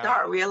 when Oh you yeah.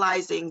 start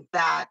realizing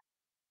that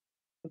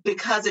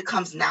because it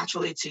comes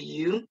naturally to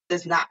you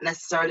does not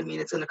necessarily mean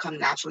it's going to come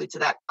naturally to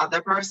that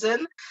other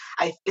person,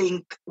 I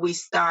think we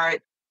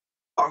start,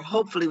 or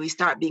hopefully we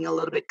start being a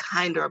little bit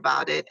kinder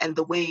about it and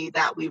the way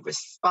that we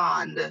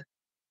respond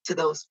to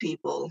those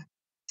people.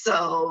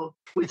 So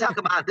we talk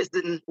about this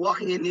in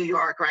walking in New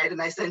York, right?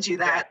 And I sent you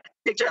Yeah. that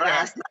picture Yeah.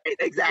 last night.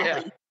 Yeah.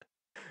 Exactly.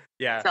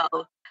 Yeah.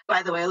 So,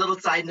 by the way, a little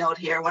side note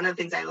here. One of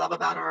the things I love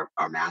about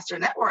our master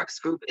networks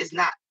group is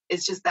not,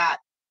 it's just that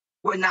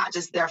we're not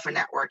just there for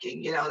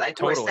networking, like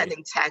we're Totally.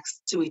 sending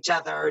texts to each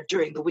other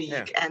during the Yeah.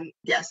 week. And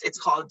yes, it's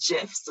called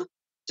GIFs,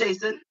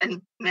 Jason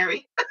and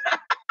Mary.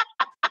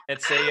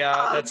 It's a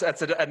Um,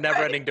 that's a right.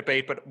 never-ending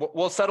debate, but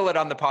we'll settle it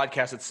on the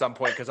podcast at some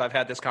point because I've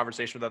had this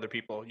conversation with other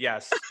people.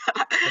 Yes,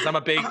 because I'm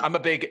a big Uh, I'm a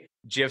big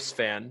GIFs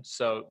fan.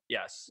 So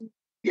yes,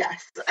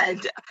 yes.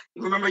 And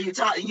remember you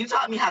taught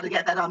me how to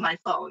get that on my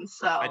phone. I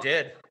So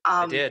did.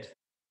 I um did.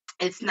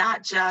 it's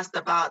not just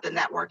about the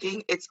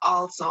networking, it's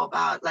also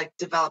about like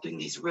developing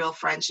these real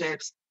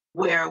friendships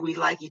where we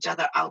like each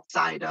other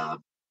outside of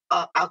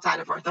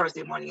our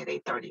Thursday morning at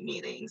 8:30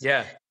 meetings.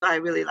 Yeah. So I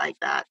really like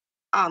that.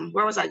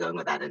 Where was I going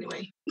with that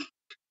anyway?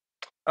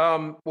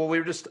 Well, we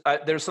were just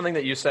there's something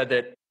that you said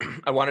that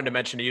I wanted to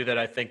mention to you that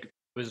I think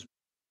was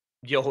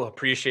you'll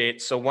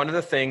appreciate. So one of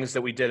the things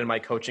that we did in my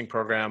coaching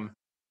program,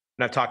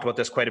 and I've talked about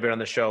this quite a bit on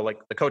the show,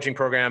 like the coaching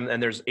program,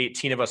 and there's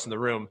 18 of us in the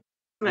room.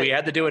 We Right.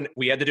 had to do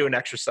an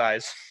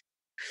exercise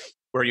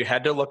where you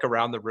had to look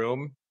around the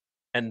room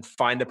and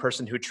find the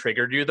person who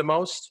triggered you the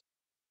most,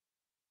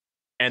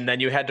 and then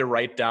you had to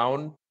write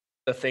down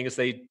the things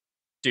they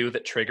do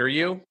that trigger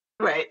you,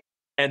 Right.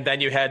 and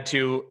then you had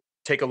to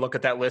take a look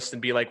at that list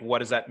and be like, what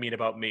does that mean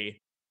about me?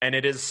 And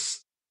it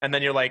is, and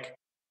then you're like,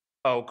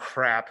 oh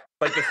crap,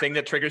 like the thing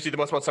that triggers you the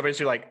most about somebody is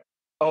you're like,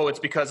 oh, it's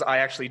because I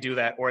actually do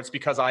that, or it's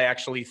because I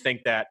actually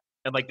think that,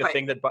 and like the Right.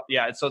 thing that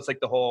yeah, so it's like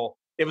the whole,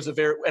 it was a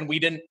very, and we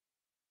didn't,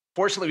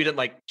 fortunately we didn't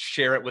like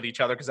share it with each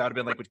other because that would have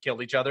been like would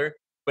kill each other,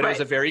 but it was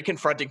Right. a very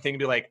confronting thing to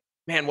be like,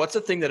 man, what's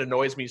the thing that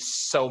annoys me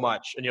so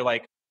much? And you're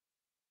like,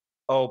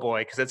 oh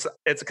boy, because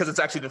it's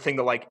actually the thing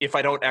that like if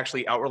I don't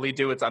actually outwardly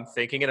do it, I'm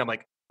thinking it. I'm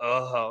like,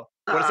 oh,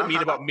 what does it mean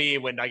Uh-huh. about me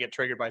when I get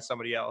triggered by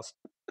somebody else?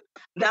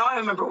 Now I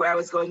remember where I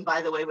was going,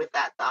 by the way, with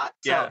that thought.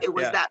 So Yeah, it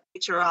was yeah, that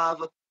picture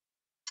of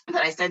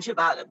that I sent you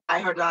about.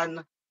 I heard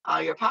on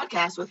your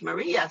podcast with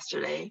Marie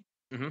yesterday,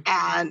 hmm,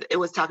 and it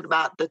was talking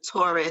about the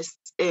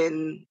tourists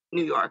in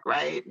New York,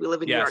 right? We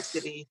live in New York yes,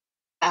 City,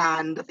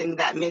 and the thing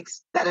that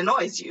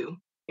annoys you,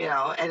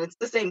 and it's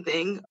the same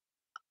thing.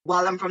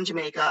 While I'm from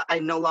Jamaica, I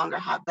no longer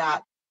have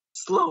that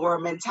slower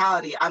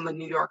mentality. I'm a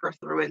New Yorker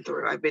through and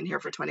through. I've been here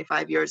for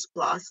 25 years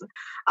plus.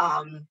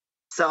 Um,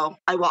 so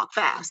I walk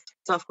fast.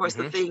 So of course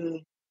the hmm,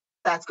 thing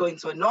that's going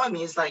to annoy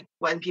me is like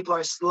when people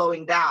are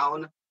slowing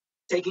down,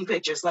 taking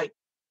pictures, like,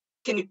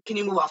 can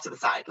you move off to the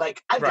side?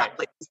 Like I've right, got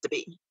places to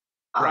be.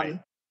 right, Um,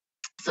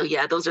 so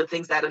yeah, those are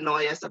things that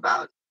annoy us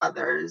about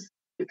others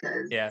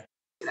because yeah.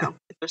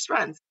 it's just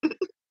friends.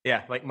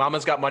 Yeah, like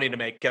mama's got money to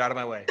make. Get out of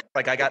my way.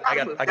 Like I got I Gotta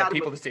got move, I got gotta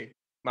people move. to see.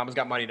 Mama's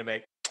got money to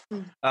make.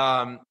 Mm.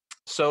 Um,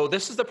 so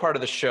this is the part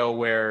of the show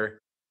where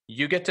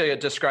you get to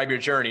describe your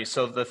journey.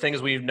 So the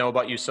things we know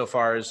about you so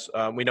far is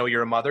we know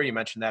you're a mother. You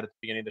mentioned that at the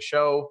beginning of the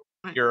show.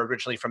 Right. You're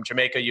originally from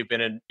Jamaica. You've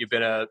been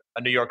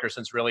a New Yorker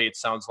since really it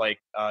sounds like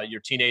your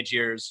teenage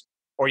years,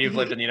 or you've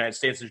lived Mhm. in the United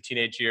States in your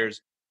teenage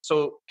years.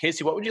 So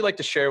Kaysi, what would you like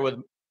to share with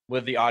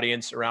the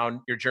audience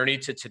around your journey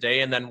to today,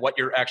 and then what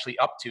you're actually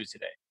up to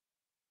today?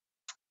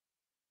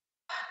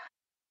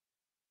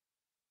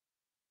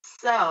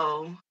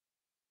 So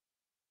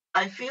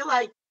I feel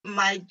like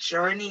my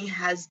journey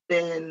has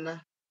been,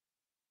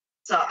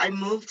 so I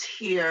moved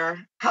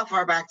here. How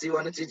far back do you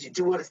want to do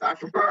you want to start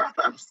from birth?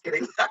 I'm just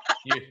kidding.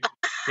 You,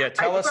 yeah. I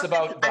Tell grew us up in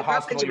about the I grew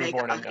up in hospital you were Jamaica.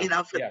 born in.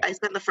 Now. Yeah. I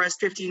spent the first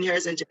 15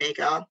 years in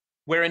Jamaica,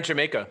 Where in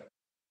Jamaica?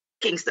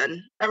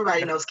 Kingston. Everybody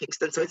Okay. knows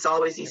Kingston, so it's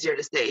always Yep. easier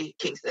to say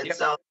Kingston. Yep.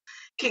 So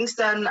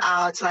Kingston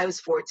till I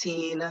was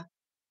 14,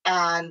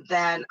 and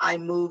then I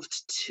moved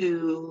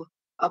to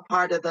a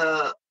part of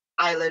the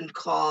island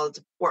called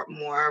Port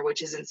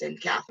which is in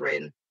St.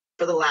 Catherine,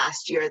 for the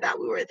last year that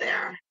we were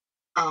there.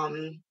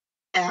 Um,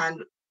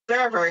 and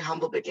very, very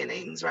humble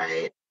beginnings,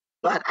 right?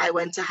 But I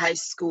went to high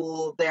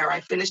school there.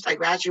 I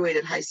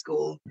graduated high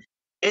school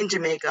in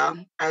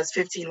Jamaica. I was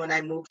 15 when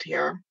I moved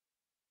here.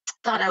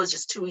 Thought I was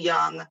just too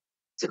young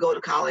to go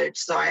to college.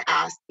 So I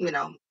asked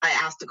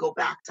to go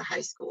back to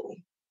high school.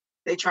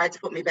 They tried to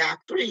put me back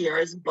 3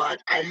 years,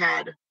 but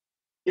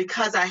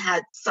because I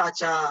had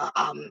such a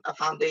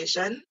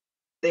foundation,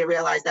 they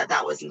realized that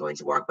that wasn't going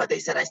to work. But they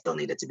said I still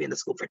needed to be in the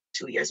school for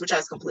 2 years, which I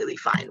was completely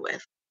fine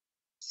with.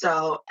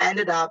 So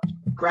ended up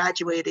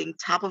graduating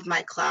top of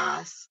my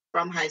class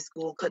from high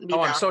school. Couldn't be Oh,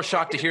 I'm validated. so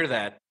shocked to hear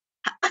that.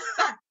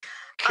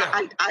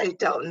 God. I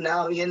don't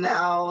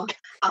know,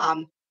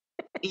 Um,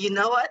 you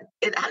know what?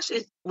 It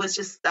actually was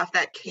just stuff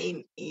that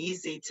came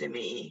easy to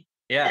me.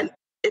 Yeah. And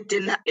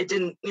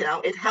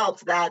it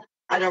helped that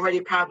I'd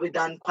already probably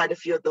done quite a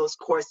few of those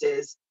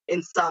courses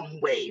in some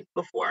way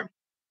before.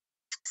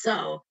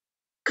 So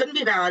couldn't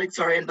be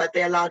valedictorian, but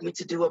they allowed me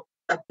to do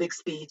a big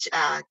speech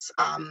at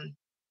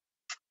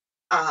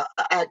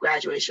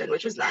graduation,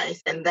 which was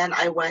nice. And then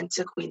I went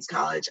to Queens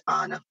College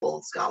on a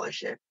full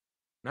scholarship.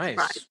 Surprise.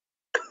 Nice.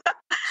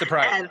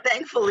 Surprise. And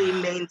thankfully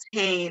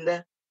maintained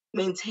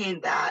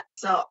that.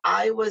 So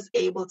I was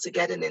able to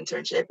get an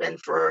internship.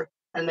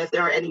 And if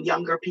there are any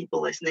younger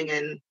people listening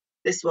in,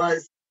 this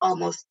was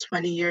almost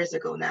 20 years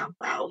ago now.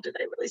 Wow, did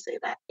I really say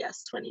that?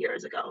 Yes, 20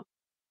 years ago.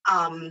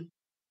 Um,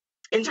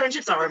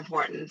 Internships are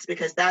important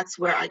because that's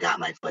where I got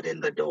my foot in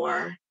the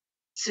door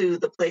to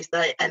the place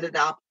that I ended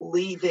up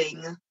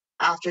leaving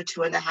after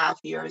 2.5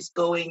 years,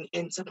 going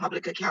into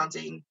public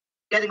accounting,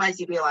 getting my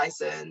CPA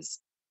license,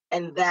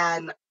 and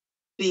then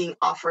being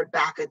offered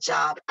back a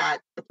job at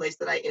the place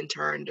that I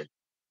interned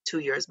 2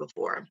 years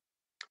before.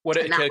 What,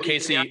 And not leaving there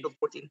Kaysi? until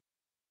 14.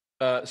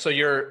 So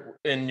you're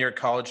in your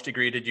college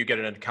degree. Did you get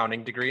an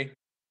accounting degree?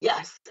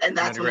 Yes. And An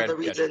that's one of the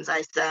undergrad? Gotcha. reasons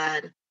I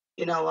said,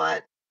 you know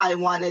what, I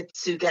wanted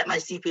to get my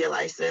CPA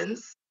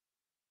license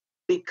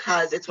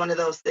because it's one of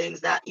those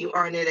things that you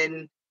earn it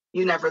and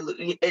you never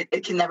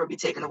it can never be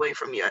taken away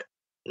from you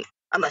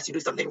unless you do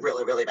something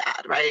really, really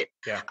bad, right?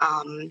 Yeah.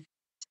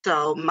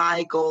 So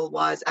my goal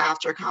was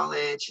after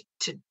college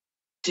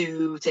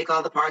to take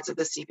all the parts of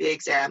the CPA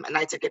exam, and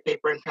I took it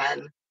paper and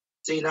pen.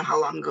 So you know how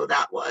long ago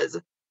that was.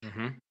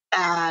 Mm-hmm.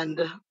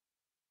 And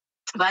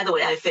by the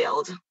way, I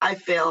failed. I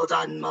failed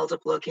on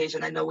multiple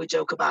occasions. I know we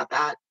joke about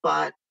that,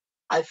 but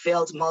I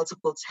failed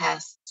multiple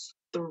tests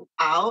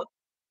throughout.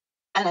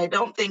 And I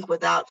don't think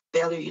without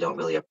failure, you don't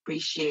really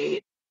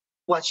appreciate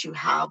what you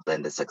have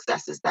and the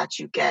successes that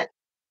you get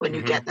when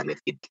you get Mm-hmm.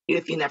 them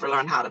if you never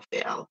learn how to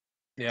fail.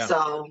 Yeah.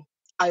 So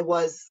I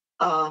was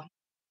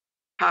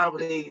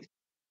probably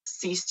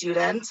C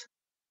student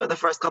for the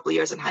first couple of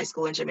years in high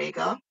school in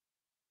Jamaica.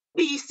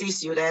 B C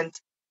student.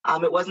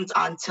 It wasn't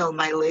until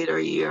my later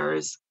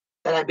years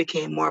that I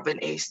became more of an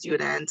A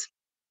student.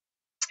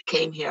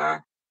 Came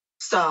here,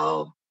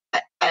 so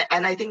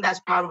and I think that's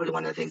probably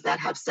one of the things that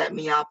have set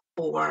me up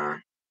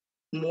for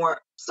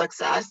more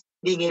success.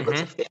 Being able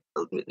to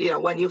Mm-hmm.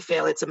 fail, when you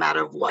fail, it's a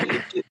matter of what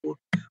you do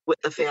with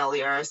the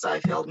failure. So I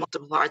failed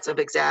multiple parts of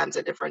exams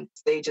at different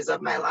stages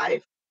of my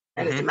life.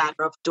 And it's a Mm-hmm.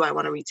 matter of, do I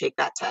want to retake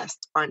that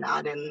test or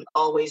not? And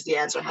always the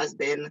answer has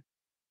been,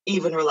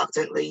 even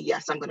reluctantly,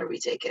 yes, I'm going to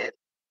retake it.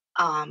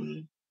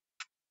 Um,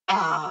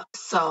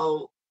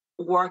 so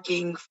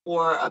working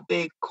for a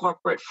big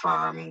corporate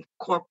firm,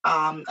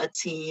 a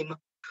team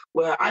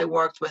where I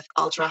worked with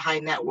ultra high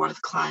net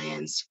worth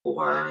clients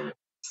for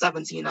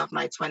 17 of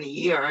my 20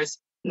 years,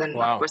 and then of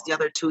Wow. course the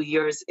other 2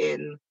 years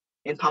in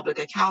public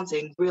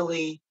accounting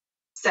really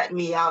set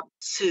me up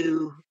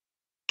to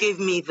give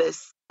me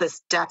this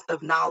depth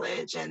of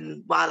knowledge.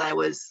 And while I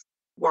was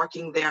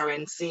working there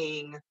and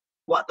seeing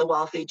what the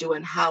wealthy do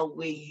and how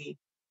we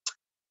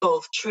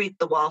both treat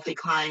the wealthy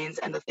clients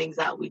and the things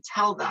that we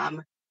tell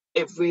them,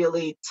 it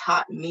really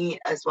taught me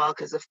as well,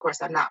 because of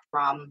course I'm not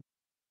from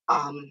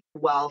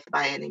wealth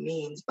by any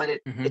means, but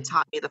it Mm-hmm.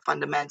 taught me the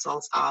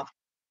fundamentals of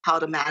how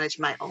to manage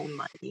my own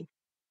money.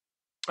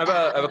 I have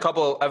a And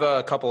couple. I have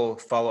a couple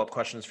follow-up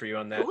questions for you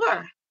on that.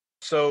 sure.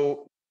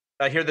 So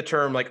I hear the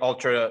term like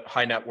ultra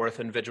high net worth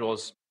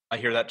individuals. I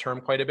hear that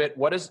term quite a bit.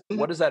 Mhm.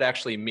 What does that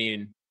actually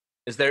mean?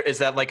 Is that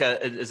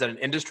an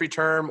industry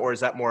term, or is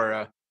that more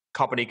a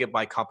company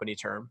by company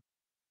term?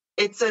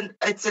 It's an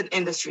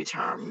industry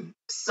term.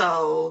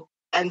 So,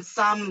 and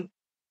some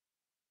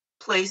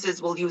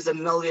places will use $1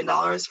 million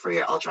for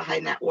your ultra high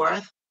net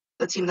worth.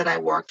 The team that I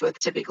worked with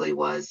typically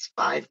was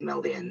 5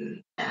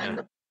 million, Yeah. and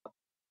So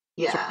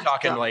yeah,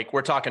 so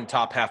we're talking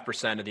top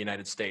 0.5% of the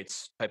United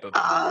States type of,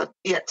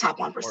 yeah, top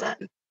or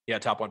 1%. yeah,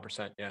 top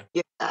 1%. Yeah.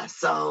 Yeah,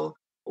 so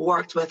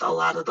worked with a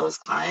lot of those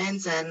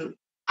clients, and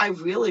I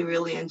really,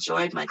 really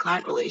enjoyed my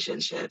client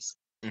relationships.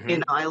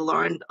 Mm-hmm. I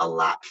learned a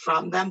lot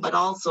from them, but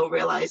also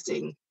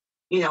realizing,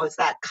 it's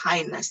that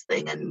kindness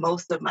thing. And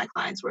most of my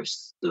clients were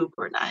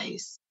super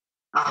nice.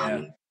 Yeah.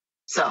 Um,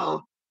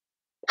 so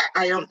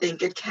I don't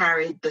think it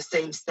carried the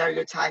same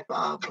stereotype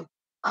of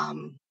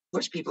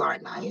which people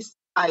aren't nice.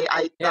 I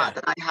thought Yeah.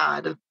 that I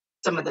had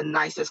some of the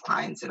nicest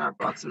clients in our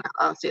books, and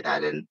I'll say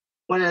that. And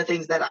one of the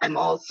things that I'm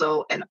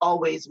also and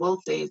always will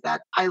say is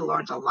that I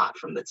learned a lot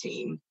from the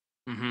team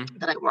Mm-hmm.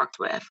 that I worked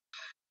with.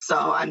 So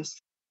I'm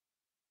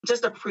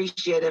just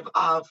appreciative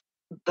of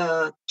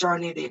the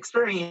journey, the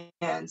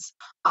experience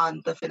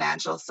on the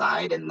financial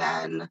side, and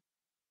then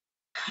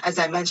as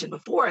I mentioned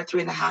before,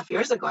 3.5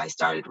 years ago, I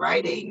started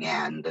writing.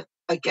 And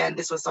again,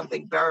 this was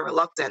something very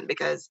reluctant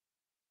because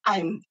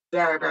I'm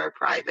very, very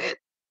private.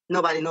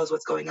 Nobody knows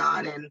what's going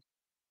on. And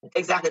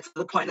exactly to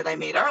the point that I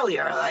made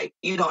earlier, like,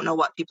 you don't know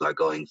what people are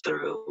going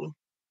through.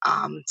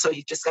 So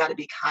you just got to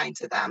be kind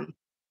to them.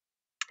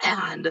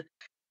 And Well,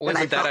 when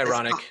I isn't that felt this,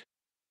 ironic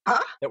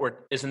huh?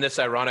 isn't this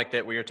ironic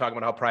that we are talking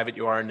about how private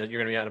you are and that you're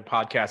going to be on a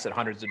podcast that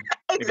hundreds of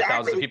maybe thousands of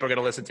Exactly. people are going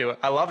to listen to?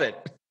 I love it.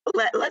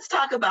 Let's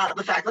talk about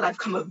the fact that I've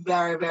come a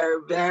very,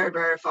 very, very,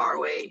 very far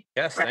way.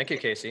 Yes. Right. Thank you,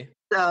 Kaysi. It's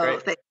So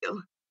great. thank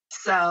you.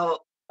 So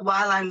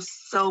while I'm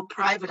so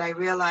private, I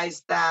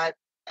realized that,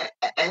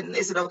 and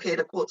is it okay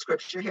to quote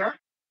scripture here?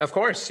 Of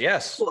course.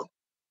 Yes. Cool.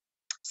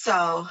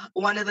 So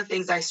one of the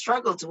things I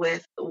struggled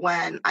with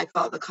when I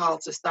felt the call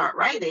to start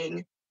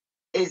writing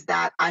is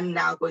that I'm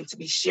now going to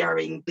be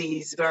sharing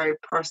these very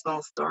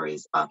personal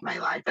stories of my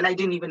life. And I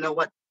didn't even know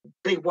what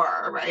they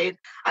were, right?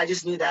 I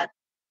just knew that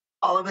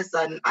all of a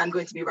sudden I'm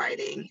going to be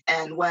writing.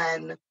 And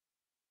when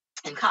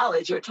in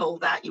college you're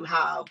told that you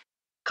have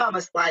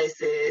comma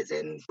splices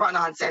and run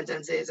on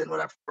sentences and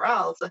whatever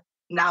else,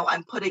 now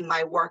I'm putting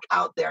my work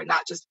out there,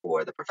 not just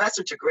for the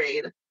professor to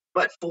grade,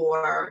 but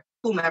for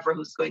whomever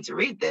who's going to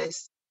read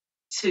this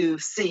to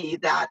see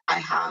that I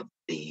have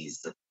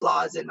these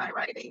flaws in my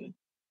writing.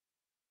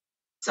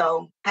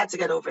 So had to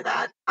get over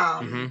that.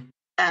 Mm-hmm.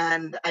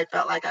 And I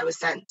felt like I was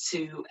sent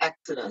to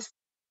Exodus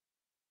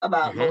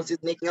about Mm-hmm. Moses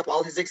making up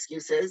all his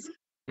excuses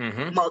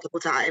Mm-hmm. multiple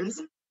times.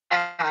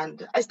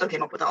 And I still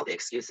came up with all the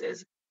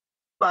excuses.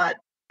 But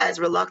as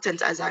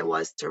reluctant as I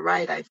was to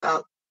write, I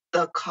felt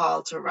the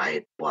call to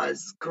write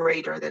was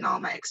greater than all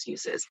my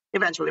excuses.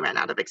 Eventually ran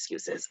out of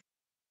excuses.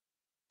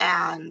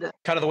 And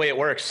Kind of the way it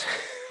works.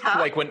 huh?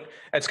 Like when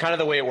it's kind of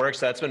the way it works.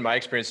 That's been my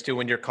experience too.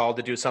 When you're called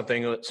to do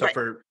something. So Right,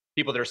 for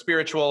people that are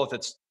spiritual, if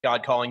it's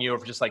God calling you, or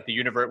if just like the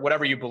universe,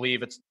 whatever you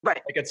believe, it's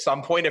right. like at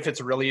some point, if it's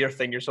really your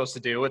thing you're supposed to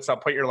do, at some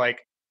point you're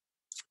like,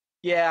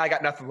 yeah, I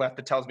got nothing left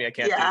that tells me I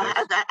can't Yeah,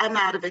 do this. I'm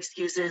out of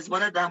excuses.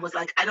 One of them was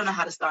like, I don't know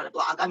how to start a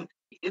blog.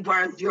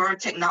 Whereas you're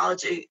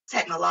technologically,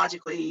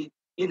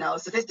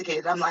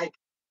 sophisticated. I'm like,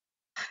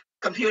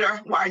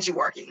 computer, why aren't you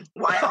working?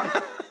 Why aren't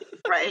you,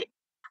 right?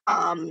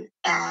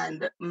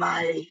 And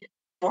my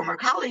former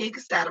colleague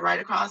sat right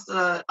across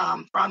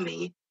from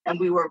me, and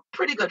we were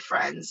pretty good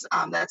friends.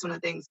 That's one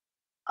of the things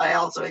I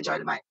also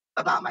enjoyed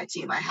about my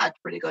team. I had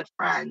pretty good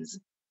friends,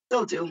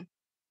 still do.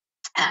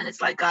 And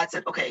it's like God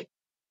said, okay,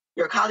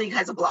 your colleague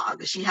has a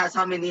blog. She has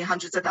how many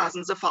hundreds of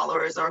thousands of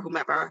followers or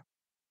whomever.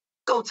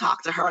 Go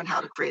talk to her on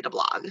how to create a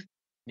blog.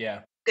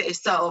 Yeah. Okay,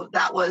 so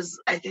that was,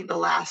 I think, the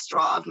last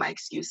straw of my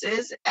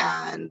excuses.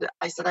 And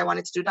I said I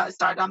wanted to do that.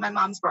 Start on my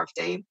mom's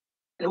birthday. And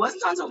it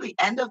wasn't until the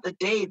end of the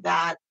day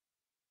that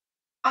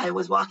I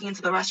was walking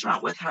into the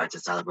restaurant with her to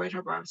celebrate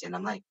her birthday. And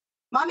I'm like,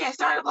 Mommy, I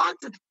started a blog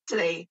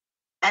today.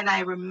 And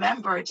I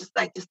remember just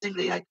like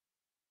distinctly, like,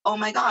 oh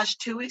my gosh,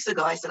 2 weeks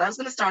ago, I said I was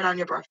going to start on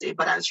your birthday,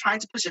 but I was trying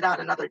to push it out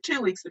another 2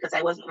 weeks because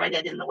I wasn't ready.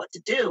 I didn't know what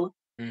to do.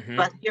 But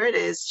Mm-hmm. here it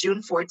is,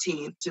 June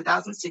 14th,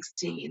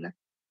 2016,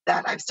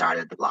 that I've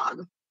started the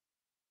blog.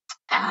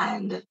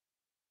 And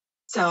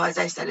so, as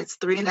I said, it's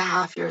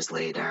 3.5 years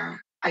later.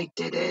 I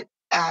did it.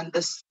 And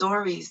the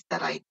stories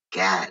that I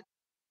get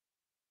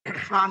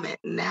from it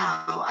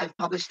now, I've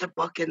published a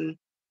book in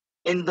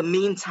the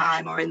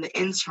meantime or in the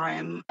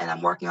interim, and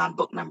I'm working on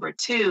book number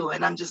 2.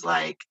 And I'm just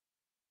like,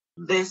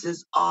 this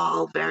is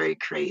all very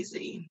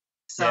crazy.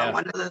 So, Yeah.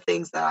 one of the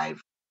things that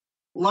I've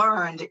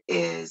learned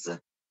is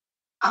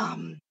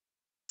um,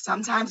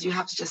 sometimes you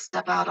have to just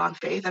step out on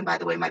faith. And by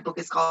the way, my book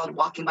is called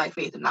Walking by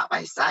Faith and Not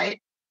by Sight.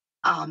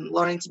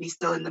 Learning to be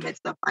still in the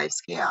midst of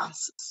life's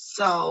chaos.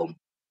 So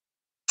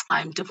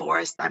I'm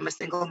divorced, I'm a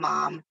single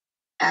mom.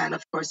 And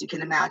of course, you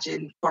can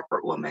imagine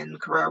corporate woman,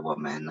 career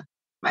woman.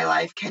 My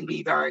life can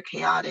be very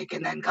chaotic.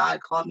 And then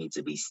God called me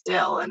to be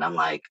still. And I'm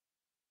like,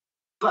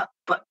 but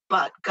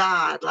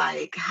God,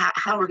 like,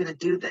 how are we going to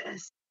do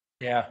this?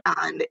 Yeah.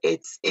 And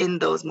it's in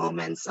those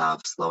moments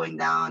of slowing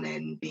down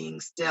and being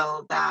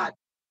still that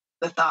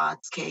the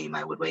thoughts came.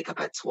 I would wake up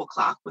at 2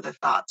 o'clock with a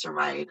thought to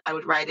write. I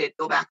would write it,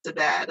 go back to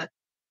bed,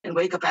 and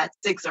wake up at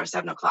 6 or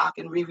 7 o'clock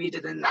and reread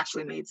it, and it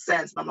actually made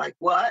sense. And I'm like,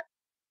 what?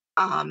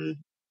 Um,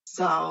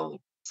 so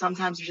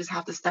sometimes you just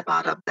have to step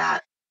out of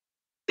that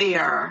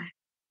fear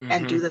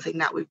and do Mm-hmm. the thing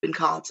that we've been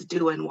called to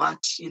do and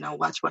watch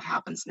what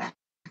happens next.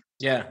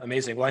 Yeah.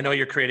 Amazing. Well, I know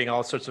you're creating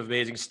all sorts of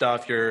amazing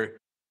stuff. You're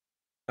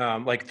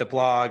like the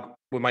blog.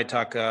 We might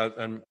talk.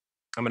 And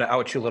I'm going to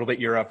out you a little bit.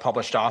 You're a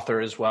published author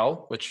as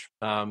well, which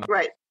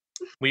Right.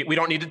 we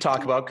don't need to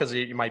talk about because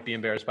you might be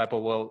embarrassed by. But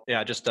we'll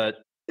just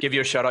give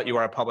you a shout out. You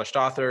are a published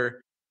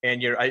author,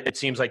 and it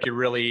seems like you're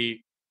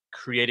really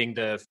creating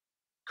the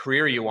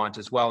career you want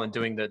as well, and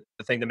doing the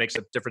thing that makes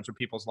a difference in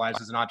people's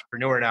lives as an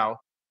entrepreneur now,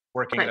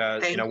 working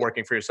Right. Thank you.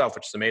 working for yourself,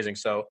 which is amazing.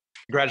 So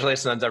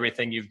congratulations on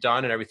everything you've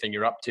done and everything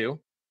you're up to.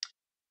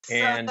 So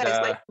And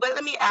thanks. But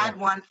let me yeah, add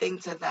one thing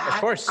to of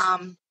that. course.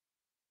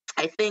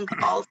 I think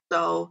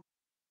also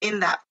in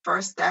that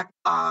first step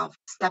of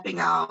stepping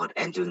out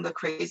and doing the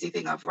crazy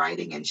thing of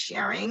writing and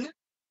sharing,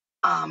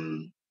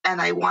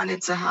 and I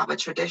wanted to have a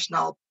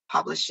traditional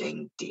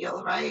publishing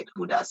deal, right?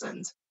 Who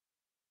doesn't?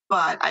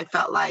 But I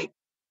felt like,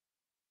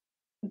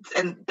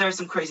 and there's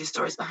some crazy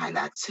stories behind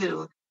that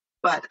too.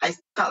 But I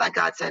felt like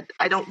God said,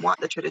 I don't want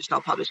the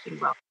traditional publishing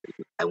route.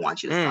 I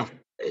want you to Mm.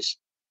 self-publish.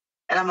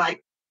 And I'm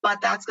like, but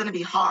that's going to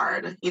be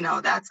hard.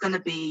 That's going to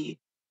be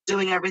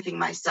doing everything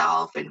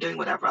myself and doing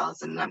whatever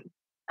else. And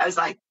I was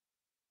like,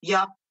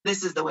 yep,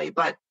 this is the way.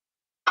 But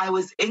I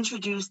was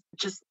introduced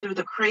just through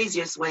the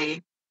craziest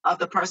way of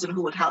the person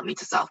who would help me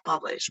to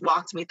self-publish,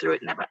 walked me through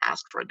it, never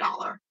asked for a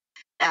dollar.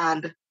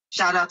 And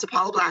shout out to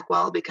Paula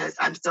Blackwell, because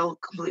I'm still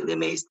completely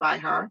amazed by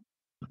her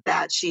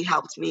that she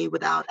helped me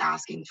without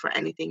asking for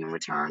anything in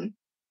return.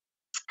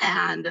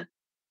 And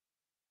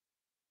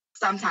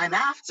sometime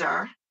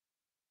after,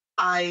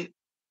 I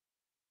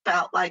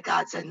felt like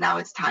God said, now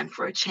it's time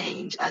for a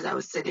change, as I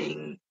was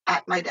sitting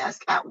at my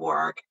desk at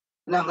work.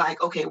 And I'm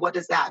like, okay, what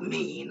does that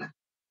mean?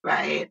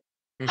 Right.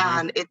 Hmm.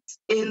 And it's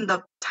in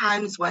the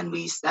times when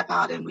we step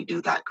out and we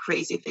do that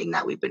crazy thing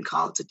that we've been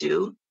called to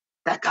do,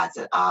 that God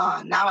said,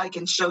 now I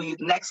can show you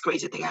the next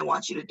crazy thing I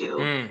want you to do.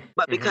 Mm.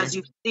 But because Hmm.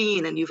 you've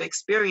seen and you've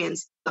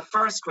experienced the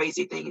first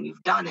crazy thing and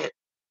you've done it,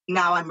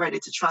 now I'm ready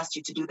to trust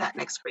you to do that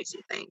next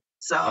crazy thing. I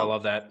So,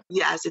 love that.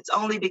 yes, it's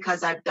only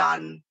because I've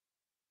done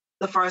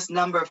the first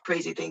number of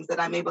crazy things that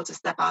I'm able to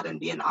step out and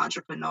be an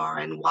entrepreneur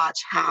and watch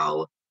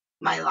how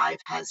my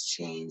life has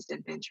changed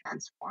and been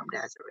transformed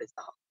as a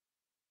result.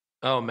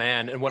 Oh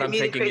man. And what And I'm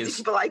meeting thinking crazy is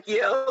people like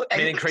you, and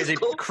meeting which is crazy,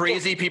 cool.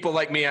 crazy people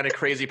like me on a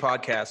crazy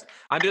podcast.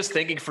 I'm just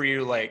thinking for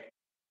you, like,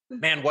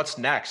 man, what's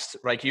next?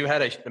 Like you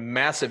had a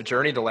massive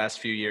journey the last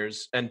few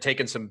years and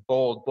taken some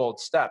bold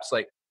steps.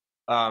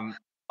 Um,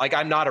 like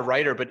I'm not a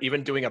writer, but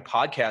even doing a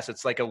podcast,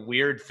 it's like a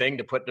weird thing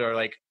to put their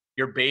like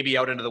your baby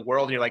out into the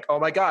world. And you're like, oh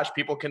my gosh,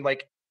 people can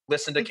like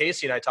listen to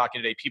Kaysi and I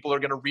talking today. People are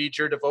going to read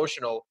your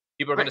devotional.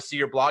 People are going Right. to see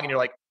your blog, and you're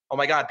like, oh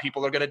my God,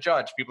 people are going to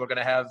judge. People are going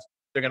to have,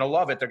 they're going to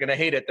love it. They're going to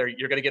hate it.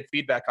 You're going to get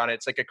feedback on it.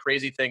 It's like a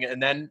crazy thing.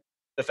 And then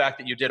the fact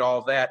that you did all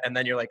of that, and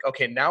then you're like,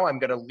 okay, now I'm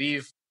going to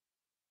leave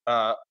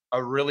uh,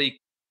 a really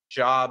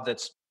job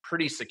that's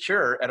pretty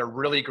secure at a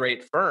really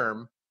great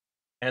firm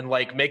and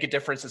like make a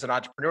difference as an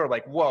entrepreneur.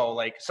 Like, whoa,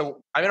 like,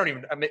 so I don't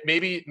even,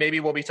 maybe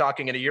we'll be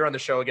talking in a year on the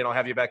show again. I'll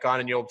have you back on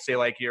and you'll say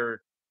like, you're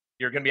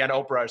going to be on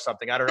Oprah or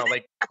something. I don't know.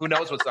 Like who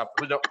knows what's up,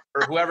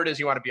 or whoever it is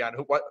you want to be on,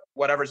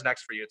 whatever's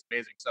next for you. It's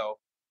amazing. So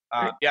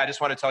Right. yeah, I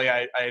just want to tell you,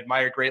 I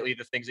admire greatly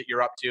the things that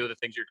you're up to, the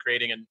things you're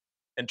creating,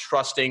 and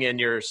trusting in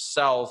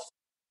yourself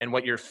and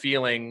what you're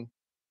feeling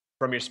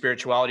from your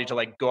spirituality to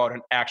like go out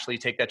and actually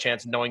take that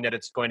chance, knowing that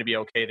it's going to be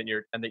okay,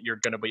 and that you're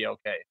going to be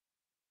okay.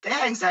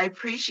 Thanks. I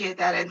appreciate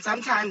that. And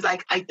sometimes,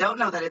 like, I don't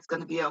know that it's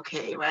going to be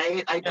okay,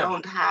 right? I Yeah.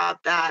 don't have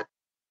that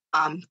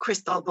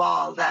crystal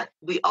ball that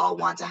we all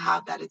want to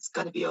have, that it's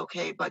going to be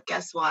okay. But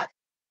guess what?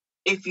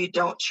 If you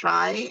don't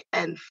try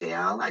and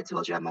fail, I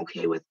told you I'm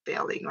okay with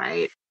failing,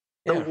 right?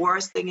 The Yeah.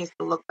 worst thing is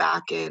to look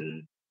back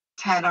in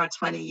 10 or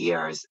 20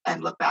 years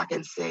and look back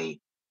and say,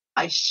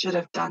 I should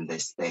have done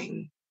this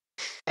thing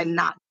and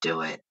not do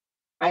it,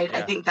 right? I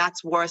Yeah. think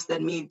that's worse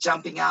than me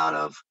jumping out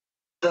of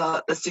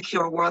the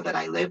secure world that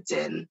I lived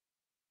in,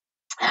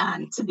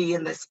 and to be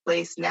in this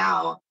place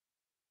now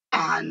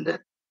and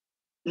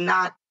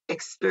not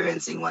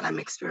experiencing what I'm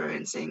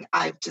experiencing.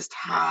 I've just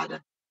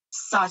had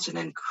such an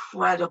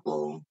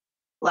incredible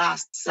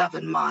last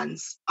 7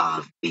 months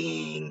of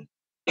being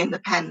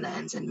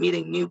independent and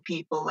meeting new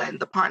people and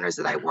the partners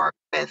that I work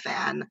with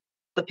and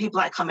the people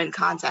I come in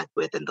contact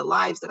with and the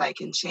lives that I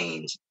can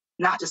change,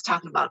 not just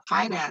talking about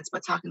finance,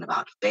 but talking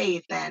about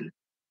faith and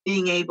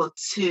being able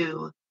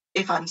to,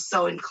 if I'm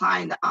so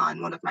inclined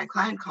on one of my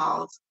client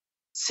calls,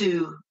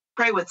 to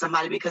pray with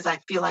somebody because I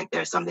feel like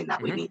there's something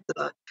that we Hmm. need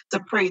to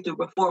pray through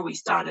before we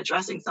start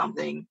addressing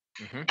something.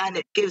 Hmm. And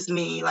it gives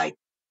me like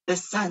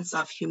this sense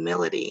of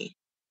humility,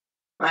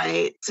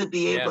 right? To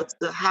be Yeah. able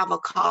to have a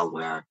call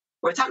where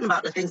we're talking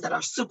about the things that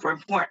are super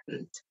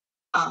important,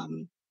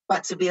 um,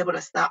 but to be able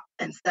to stop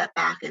and step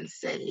back and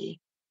say,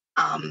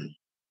 um,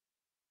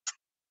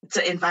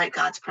 to invite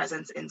God's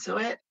presence into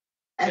it.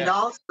 And Yeah.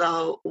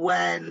 also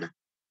when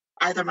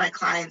either my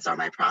clients or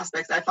my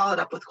prospects, I followed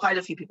up with quite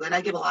a few people and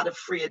I give a lot of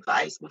free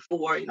advice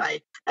before,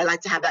 I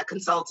like to have that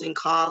consulting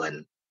call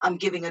and I'm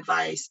giving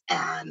advice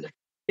and,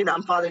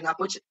 I'm following up,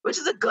 which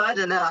is a good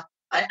and I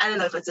don't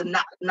know if it's a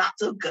not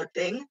so good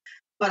thing,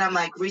 but I'm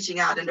like reaching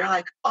out and they're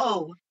like,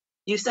 oh,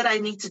 you said I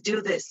need to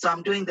do this. So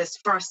I'm doing this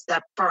first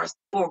step first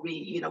before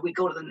we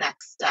go to the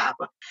next step.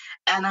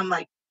 And I'm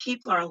like,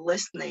 people are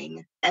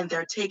listening and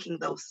they're taking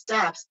those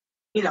steps.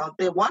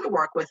 They want to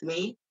work with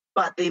me,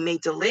 but they may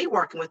delay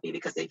working with me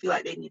because they feel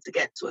like they need to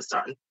get to a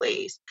certain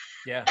place.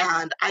 Yeah.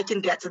 And I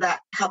can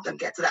help them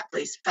get to that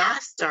place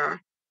faster.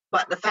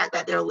 But the fact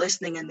that they're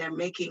listening and they're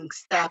making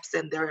steps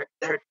and they're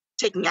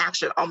taking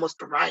action almost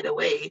right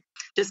away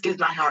just gives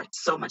my heart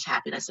so much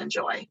happiness and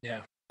joy.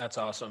 Yeah. That's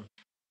awesome.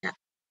 Yeah.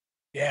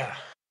 Yeah.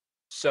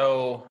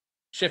 So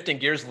shifting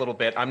gears a little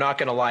bit, I'm not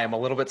going to lie, I'm a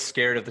little bit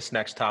scared of this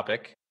next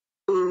topic.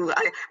 Ooh,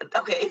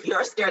 okay, if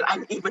you're scared,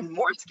 I'm even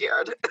more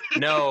scared.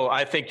 No,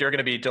 I think you're going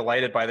to be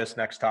delighted by this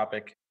next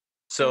topic.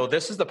 So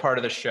this is the part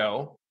of the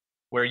show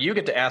where you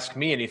get to ask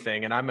me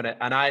anything, and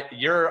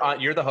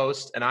you're the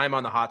host, and I'm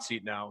on the hot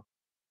seat now.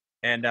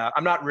 And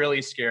I'm not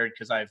really scared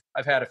because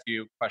I've had a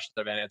few questions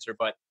I've had to answer,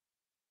 but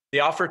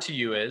the offer to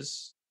you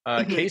is,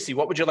 Mhm. Kaysi,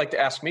 what would you like to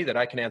ask me that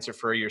I can answer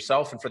for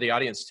yourself and for the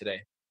audience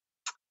today?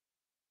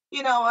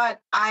 You know what?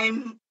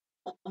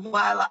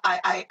 While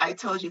I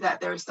told you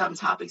that there are some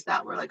topics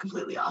that were like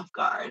completely off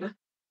guard. It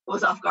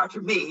was off guard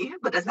for me,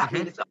 but does not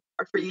mean Hmm. it's off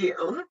guard for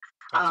you.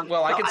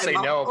 Well, I So could say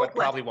no, but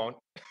probably won't.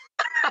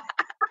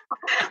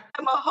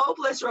 I'm a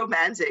hopeless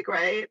romantic,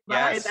 right?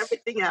 Behind Yes.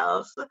 everything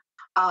else.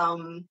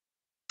 Um,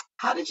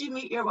 how did you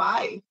meet your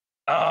wife?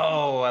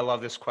 Oh, I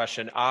love this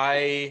question.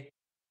 I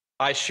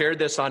shared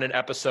this on an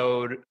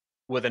episode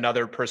with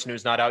another person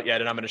who's not out yet,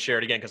 and I'm going to share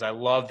it again because I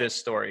love this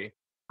story.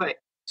 Right.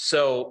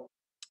 So,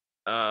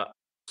 uh,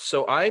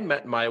 so I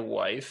met my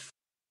wife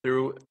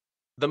through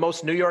the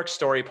most New York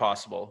story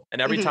possible,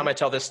 and every time Hmm. I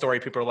tell this story,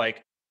 people are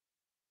like,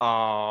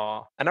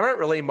 "Aw," and I'm not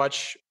really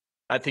much.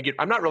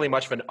 I'm not really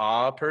much of an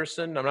awe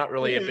person. I'm not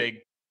really a Hmm.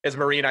 big, as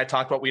Marie and I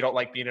talked about. We don't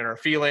like being in our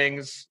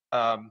feelings,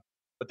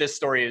 but this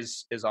story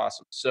is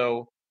awesome.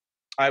 So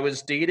I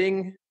was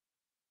dating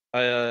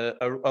a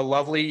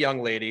lovely young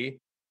lady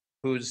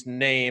whose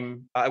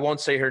name I won't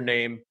say her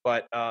name,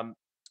 but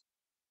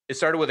it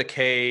started with a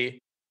K,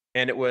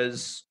 and it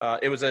was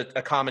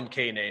a common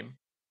K name.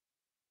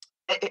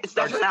 It's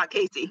definitely Starts not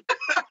Casey.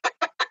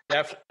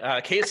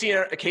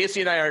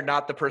 Kaysi and I are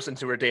not the persons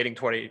who were dating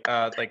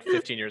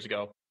 15 years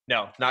ago.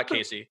 No, not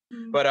Kaysi.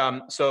 Mm. But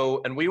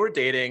and we were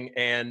dating,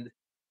 and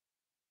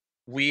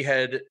we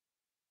had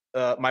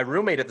my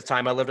roommate at the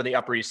time. I lived on the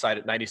Upper East Side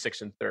at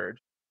 96 and Third,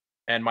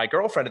 and my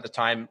girlfriend at the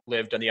time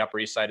lived on the Upper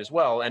East Side as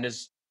well. And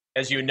as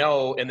you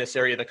know, in this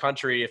area of the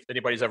country, if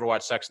anybody's ever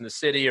watched Sex in the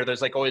City, or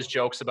there's like always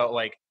jokes about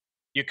like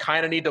you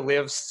kind of need to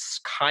live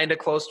kind of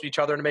close to each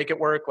other to make it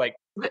work. Like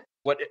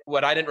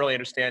what I didn't really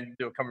understand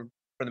coming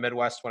from the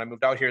Midwest when I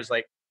moved out here is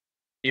like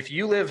if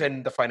you live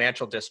in the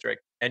financial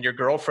district and your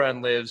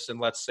girlfriend lives in,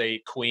 let's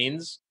say,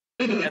 Queens,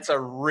 Mhm. that's a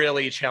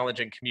really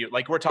challenging commute.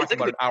 Like we're It's talking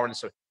a about an hour and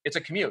so it's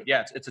a commute.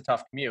 Yeah, it's a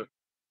tough commute.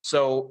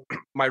 So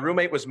my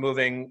roommate was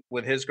moving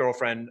with his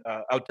girlfriend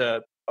out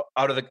of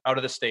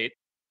the state,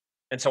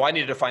 and so I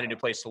needed to find a new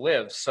place to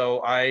live. So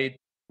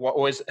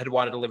always had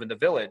wanted to live in the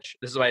Village.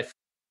 This is my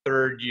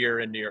third year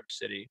in New York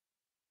City,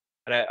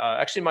 and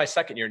actually my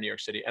second year in New York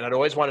City, and I'd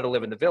always wanted to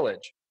live in the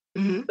Village.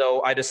 Mhm.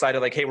 So I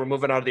decided, like, hey, we're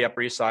moving out of the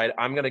Upper East Side.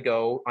 I'm going to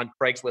go on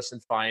Craigslist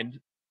and find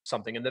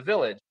something in the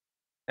Village.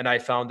 And I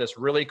found this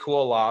really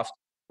cool loft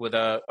with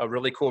a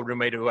really cool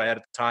roommate who I had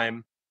at the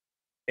time.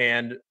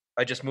 And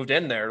I just moved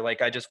in there.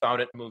 Like, I just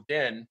found it and moved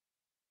in.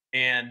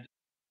 And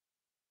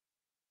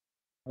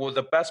well,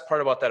 the best part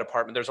about that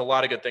apartment, there's a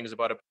lot of good things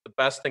about it. The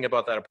best thing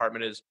about that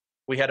apartment is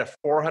we had a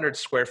 400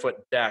 square foot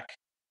deck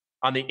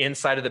on the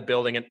inside of the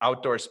building, an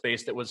outdoor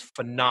space that was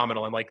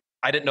phenomenal. I'm like,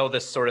 I didn't know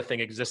this sort of thing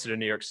existed in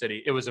New York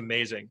City. It was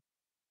amazing.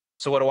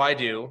 So what do I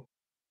do?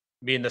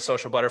 Being the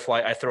social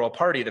butterfly, I throw a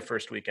party the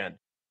first weekend.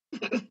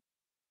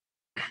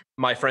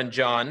 My friend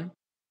John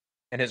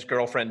and his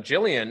girlfriend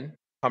Jillian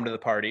come to the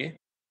party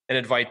and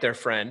invite their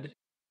friend,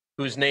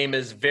 whose name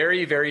is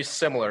very, very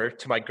similar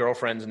to my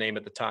girlfriend's name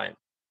at the time.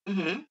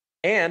 Mhm.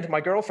 And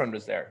my girlfriend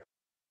was there.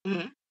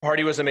 Mhm.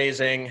 Party was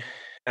amazing.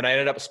 And I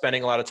ended up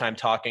spending a lot of time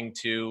talking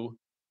to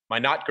my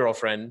not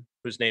girlfriend,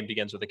 whose name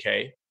begins with a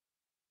K.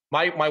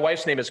 My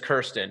wife's name is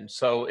Kirsten.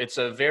 So it's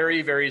a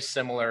very, very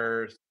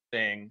similar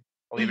thing.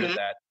 I'll leave it at Mhm.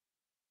 that.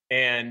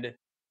 And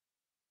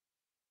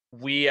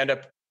we end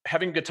up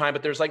having a good time,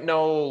 but there's like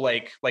no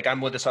like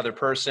I'm with this other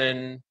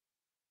person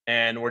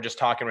and we're just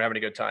talking, we're having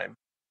a good time.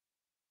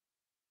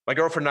 My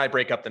girlfriend and I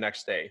break up the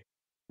next day.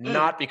 Mm.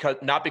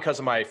 Not because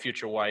of my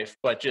future wife,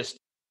 but just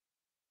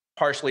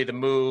partially the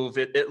move.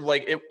 It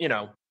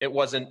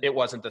wasn't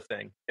the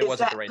thing. It Is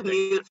wasn't the that right thing.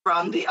 commute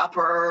from the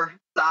Upper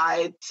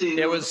Side It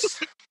to?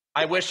 was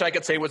I wish I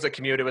could say it was a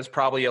commute. It was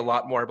probably a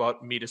lot more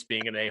about me just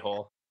being an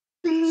a-hole.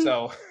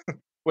 So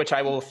which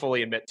I will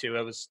fully admit to.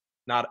 It was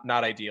not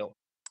ideal.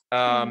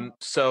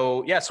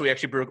 So yeah, so we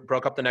actually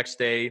broke up the next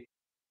day.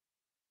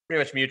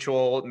 Pretty much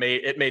mutual.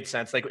 It made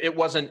sense. Like it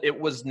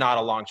was not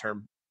a long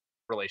term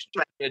relationship.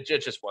 Right.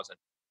 It just wasn't.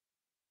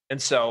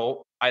 And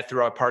so I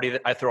throw a party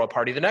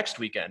the next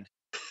weekend.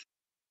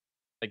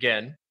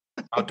 Again,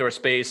 outdoor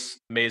space,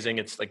 amazing.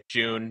 It's like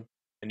June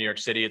in New York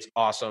City. It's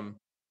awesome.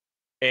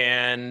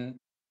 And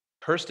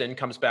Kirsten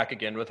comes back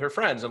again with her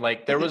friends, and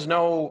like there Mhm. was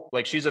no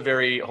like she's a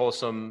very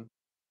wholesome,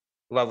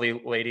 lovely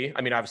lady.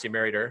 I mean, obviously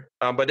married her,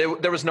 but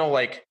there was no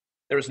like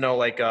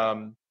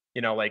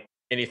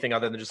anything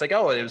other than just like,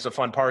 oh, it was a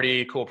fun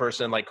party, cool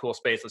person, like cool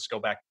space. Let's go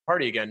back to the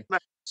party again.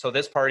 Right. So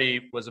this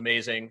party was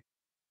amazing,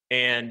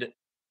 and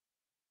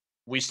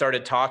we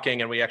started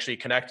talking, and we actually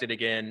connected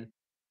again.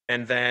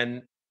 And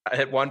then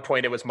at one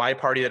point, it was my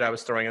party that I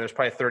was throwing, and there's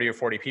probably 30 or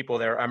 40 people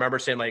there. I remember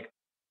saying like,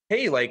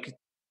 hey, like,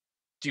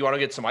 do you want to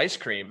get some ice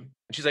cream?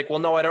 And she's like, well,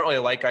 no, I don't really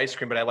like ice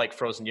cream, but I like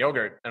frozen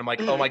yogurt. And I'm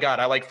like, oh Mhm. my God,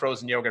 I like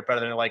frozen yogurt better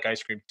than I like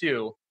ice cream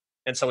too.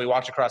 And so we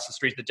walked across the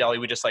street to the deli.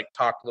 We just like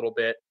talked a little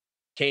bit,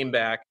 came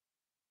back.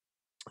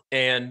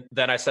 And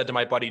then I said to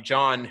my buddy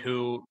John,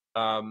 who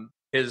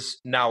his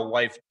now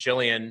wife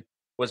Jillian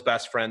was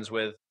best friends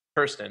with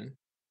Kirsten.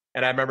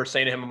 And I remember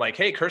saying to him, I'm like,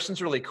 hey,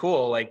 Kirsten's really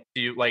cool. Like,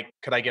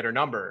 could I get her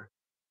number?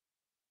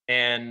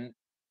 And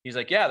he's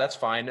like, yeah, that's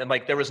fine. And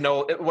like, it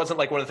wasn't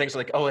like one of the things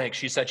like, oh, like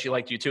she said she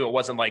liked you too. It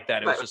wasn't like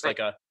that. It was Right, just right,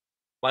 like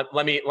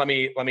let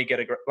me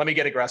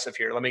get aggressive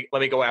here. Let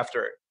me go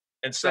after it.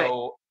 And right.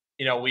 so,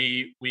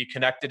 we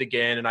connected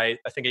again, and I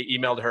think I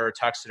emailed her or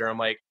texted her. I'm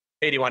like,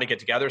 hey, do you want to get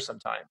together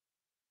sometime?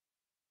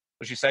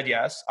 So she said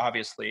yes,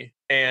 obviously.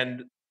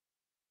 And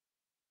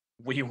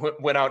we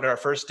went out, and our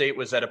first date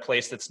was at a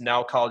place that's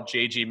now called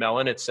JG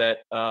Mellon. It's at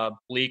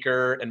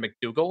Bleecker and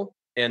McDougal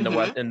in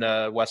Hmm. in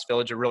the West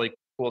Village, a really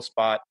cool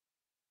spot.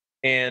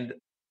 And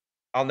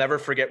I'll never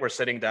forget, we're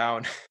sitting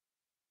down,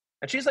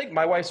 and she's like,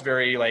 my wife's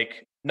very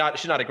like, not,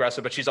 she's not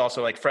aggressive, but she's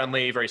also like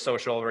friendly, very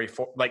social,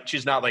 like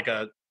she's not like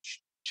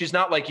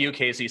you,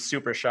 Kaysi,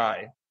 super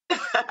shy.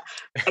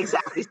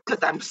 Exactly,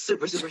 because I'm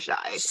super, super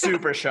shy.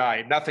 Super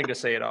shy, nothing to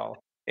say at all.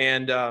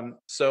 And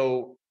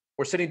so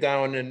we're sitting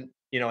down, and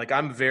like,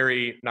 I'm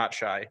very not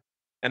shy.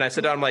 And I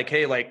sit down, I'm like,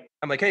 hey,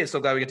 so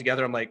glad we get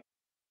together. I'm like,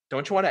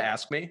 don't you want to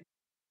ask me?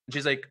 And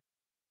she's like,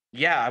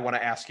 yeah, I want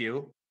to ask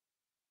you.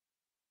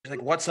 She's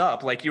like, what's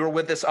up? Like, you were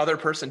with this other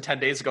person 10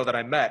 days ago that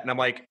I met. And I'm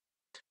like,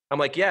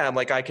 yeah, I'm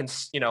like, I can,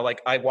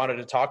 like, I wanted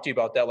to talk to you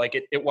about that. Like,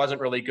 it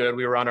wasn't really good.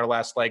 We were on our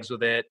last legs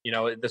with it.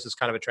 This is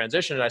kind of a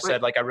transition. And I Right,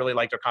 said, like, I really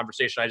liked our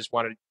conversation. I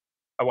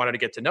wanted to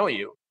get to know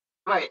you.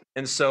 right,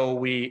 And so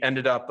we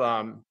ended up,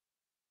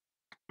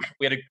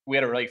 we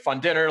had a really fun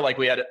dinner. Like,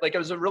 it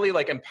was a really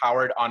like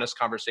empowered, honest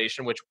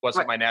conversation, which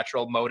wasn't right. my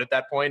natural mode at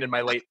that point in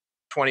my late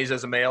 20s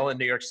as a male in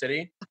New York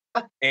City.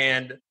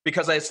 And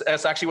because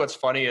that's actually what's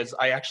funny is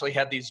I actually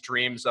had these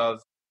dreams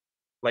of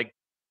like,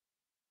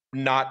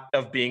 not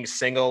of being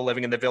single,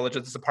 living in the village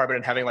of this apartment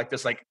and having like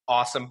this like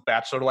awesome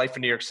bachelor life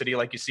in New York City,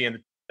 like you see on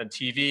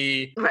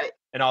TV Right.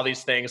 and all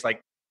these things.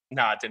 Like,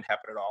 nah, it didn't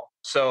happen at all.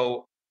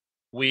 So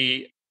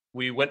we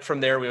we went from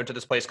there. We went to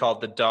this place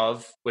called the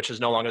Dove, which is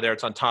no longer there.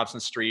 It's on Thompson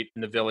Street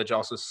in the village.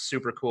 Also,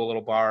 super cool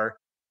little bar.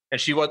 And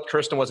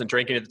Kirsten wasn't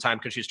drinking at the time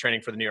because she's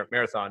training for the New York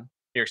Marathon,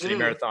 New York City Mm,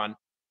 Marathon.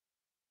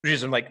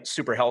 She's in like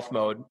super health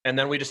mode. And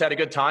then we just had a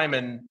good time,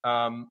 and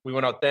we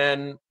went out.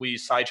 Then we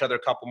saw each other a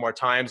couple more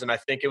times, and I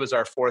think it was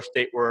our fourth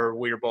date where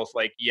we were both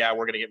like, "Yeah,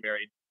 we're gonna get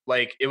married."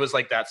 Like, it was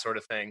like that sort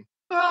of thing.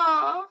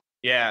 aw,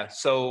 Yeah.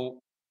 So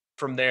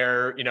from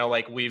there,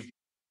 like, I've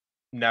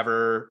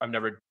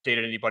never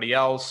dated anybody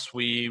else.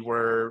 We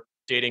were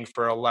dating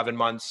for 11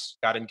 months,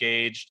 got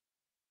engaged.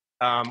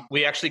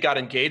 We actually got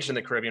engaged in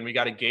the Caribbean. We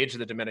got engaged in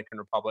the Dominican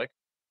Republic.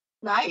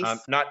 nice.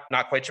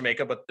 Not quite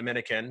Jamaica, but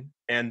Dominican.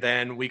 And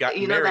then we got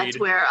You know, married.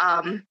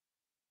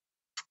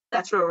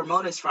 that's where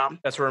Ramona's from.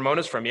 That's where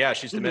Ramona's from. Yeah,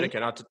 she's Hmm.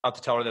 Dominican. I'll have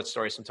to tell her that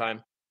story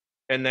sometime.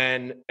 And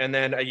then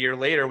a year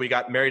later, we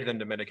got married in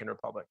the Dominican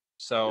Republic.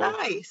 So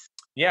Nice.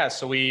 yeah,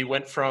 so I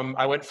went from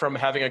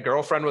having a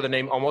girlfriend with a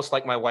name almost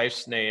like my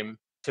wife's name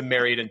to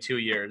married in 2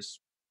 years.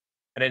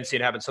 I didn't see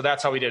it happen. So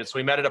that's how we did it. So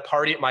we met at a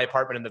party at my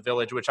apartment in the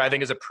village, which I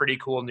think is a pretty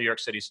cool New York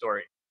City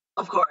story.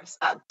 Of course,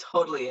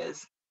 totally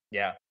is.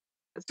 Yeah.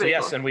 It's So pretty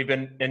yes, cool.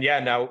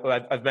 and now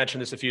I've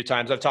mentioned this a few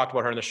times. I've talked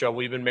about her on the show.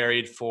 We've been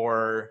married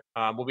for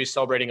we'll be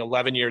celebrating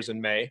 11 years in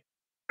May,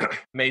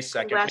 May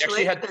 2nd.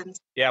 Congratulations.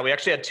 We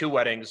actually had two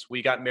weddings.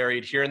 We got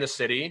married here in the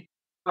city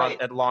Right.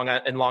 in Long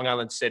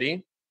Island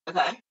City,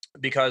 Okay.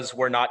 because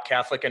we're not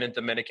Catholic, and in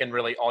Dominican,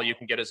 really all you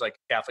can get is like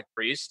a Catholic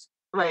priest.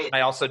 Right.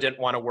 I also didn't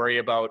want to worry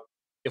about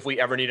if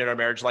we ever needed our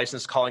marriage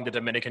license, calling the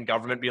Dominican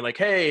government, being like,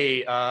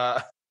 "Hey,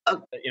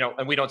 Oh,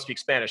 and we don't speak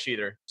Spanish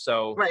either."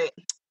 So, right.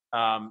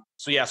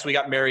 so we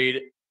got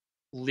married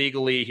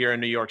legally here in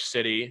New York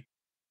City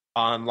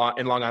in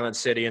Long Island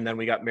City, and then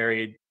we got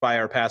married by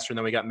our pastor, and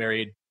then we got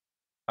married.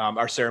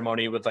 Our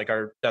ceremony with like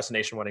our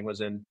destination wedding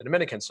was in the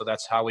Dominican, so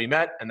that's how we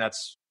met, and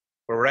that's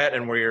where we're at,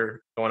 and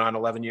we're going on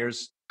 11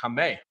 years come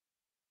May.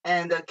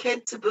 And a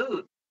kid to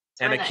boot.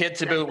 It's And very a nice. kid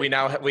to boot.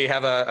 We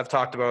have I've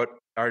talked about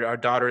our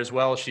daughter as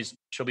well.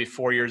 She'll be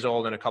 4 years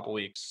old in a couple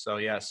weeks. So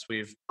yes,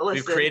 we've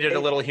Listen, created a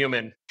little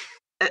human.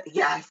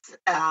 yes,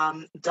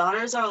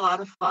 daughters are a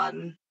lot of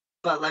fun,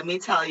 but let me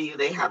tell you,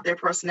 they have their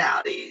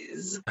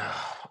personalities.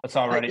 It's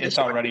Like already the it's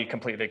short. already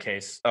completely the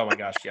case. Oh my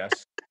gosh, yes.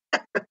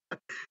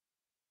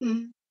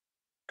 Mm.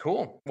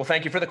 Cool. Well,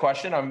 thank you for the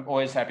question. I'm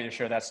always happy to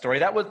share that story.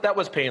 That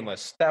was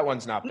painless. That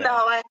one's not No,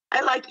 bad.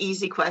 I like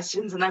easy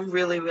questions, and I'm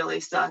really, really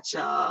such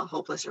a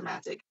hopeless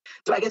romantic.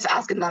 Do I get to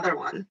ask another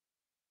one?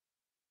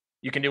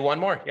 You can do one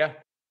more. Yeah,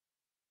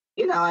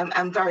 You know,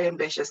 I'm very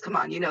ambitious. Come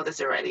on, you know this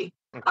already.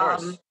 of Um,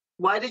 course.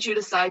 why did you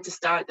decide to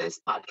start this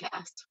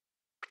podcast?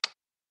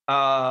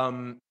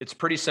 It's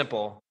pretty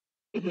simple.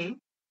 Hmm.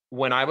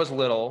 When I was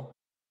little,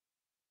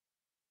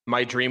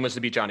 my dream was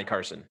to be Johnny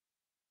Carson.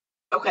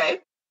 Okay.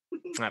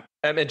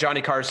 I mean,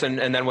 Johnny Carson,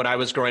 and then when I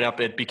was growing up,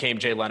 it became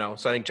Jay Leno.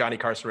 So I think Johnny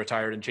Carson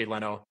retired and Jay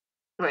Leno.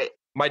 Right.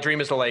 My dream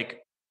is to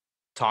like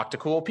talk to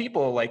cool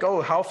people. Like,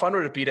 oh, how fun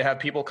would it be to have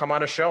people come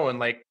on a show and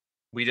like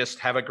we just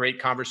have a great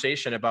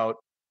conversation about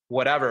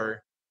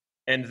whatever.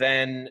 And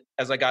then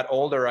as I got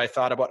older, I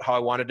thought about how I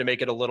wanted to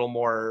make it a little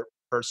more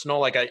personal.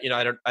 Like I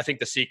think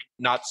the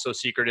not so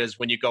secret is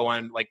when you go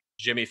on like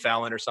Jimmy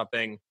Fallon or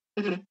something,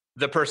 Mhm.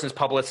 the person's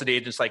publicity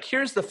agent's like,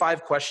 here's the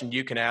 5 questions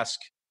you can ask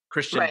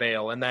Christian Right.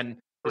 Bale. And then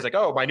he's r- like,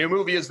 oh, my new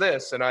movie is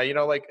this. And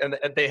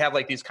and they have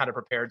like these kind of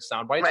prepared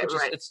sound bites, Right. which is,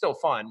 Right. it's still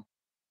fun.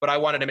 But I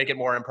wanted to make it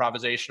more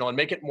improvisational and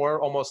make it more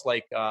almost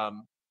like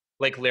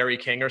Larry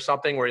King or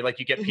something, where like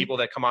you get Mhm. people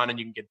that come on and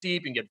you can get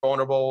deep and get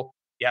vulnerable,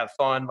 you have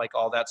fun, like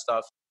all that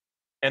stuff.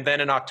 And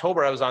then in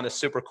October, I was on this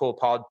super cool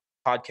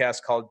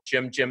podcast called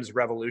Jim's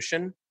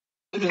Revolution.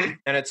 Mhm.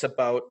 And it's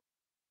about,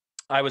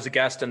 I was a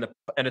guest and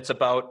it's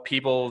about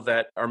people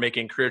that are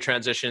making career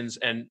transitions,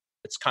 and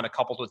it's kind of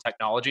coupled with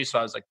technology. So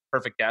I was like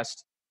perfect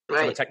guest. So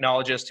I'm a Right.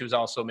 technologist who's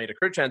also made a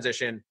career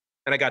transition.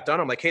 And I got done.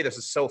 I'm like, hey, this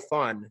is so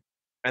fun.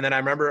 And then I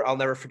remember, I'll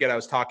never forget, I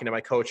was talking to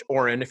my coach,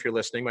 Oren, if you're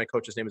listening. My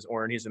coach's name is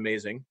Oren. He's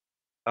amazing.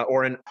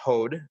 Oren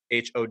Hode,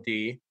 Hod.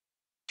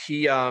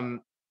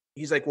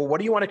 He's like, well, what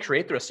do you want to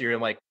create the rest of the year?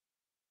 I'm like,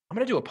 I'm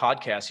going to do a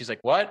podcast. He's like,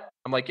 what?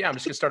 I'm like, yeah, I'm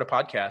just going to start a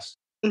podcast.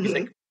 He's Mhm.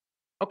 like,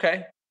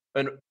 okay.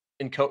 And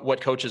what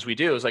coaches we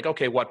do is like,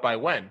 okay, what by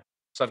when?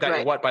 So I've got your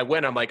Right. what by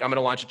when. I'm like, I'm going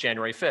to launch it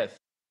January 5th.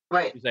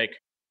 Right. He's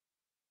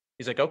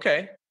like,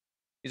 okay.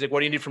 He's like, what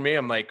do you need from me?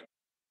 I'm like,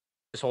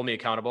 just hold me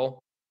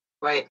accountable.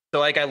 Right. So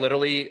like, I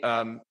literally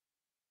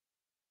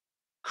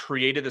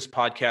created this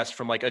podcast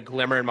from like a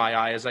glimmer in my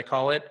eye, as I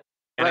call it.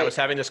 And I Right. was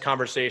having this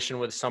conversation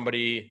with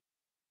somebody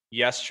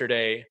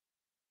yesterday.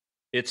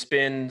 It's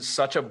been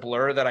such a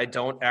blur that I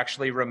don't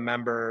actually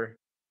remember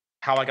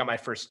how I got my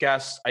first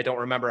guest. I don't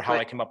remember how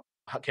Right.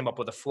 I came up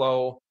with a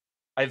flow.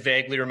 I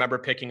vaguely remember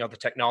picking up the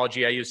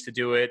technology I used to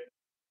do it,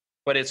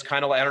 but it's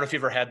kind of like, I don't know if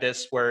you've ever had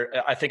this where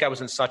I think I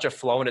was in such a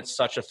flow and it's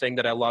such a thing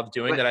that I love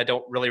doing Right. that I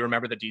don't really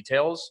remember the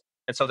details.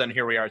 And so then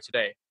here we are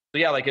today. So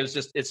yeah, like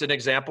it's an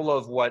example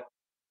of what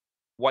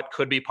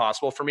could be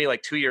possible for me.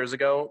 Like 2 years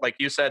ago, like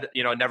you said,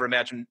 never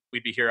imagined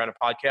we'd be here on a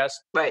podcast.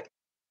 Right.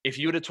 If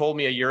you would have told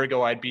me a year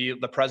ago I'd be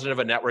the president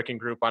of a networking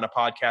group on a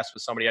podcast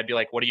with somebody, I'd be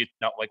like, what are you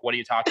no, like, what are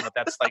you talking about?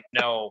 That's like,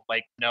 no,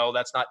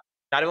 that's not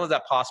only is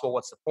that possible,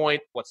 what's the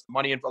point? What's the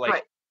money involved? Like,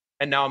 Right.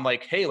 and now I'm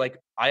like, hey, like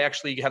I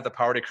actually have the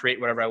power to create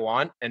whatever I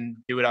want and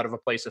do it out of a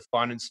place of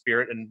fun and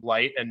spirit and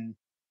light and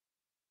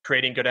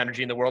creating good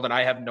energy in the world. And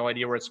I have no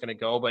idea where it's going to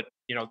go, but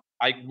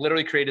I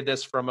literally created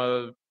this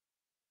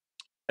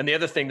and the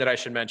other thing that I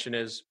should mention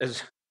is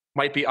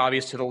might be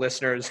obvious to the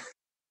listeners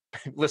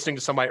listening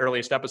to some of my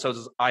earliest episodes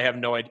is I have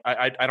no idea.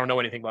 I don't know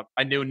anything about.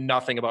 I knew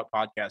nothing about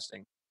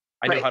podcasting.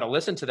 I knew Right. how to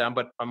listen to them,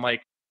 but I'm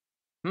like,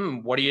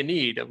 what do you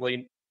need? Well,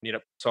 you need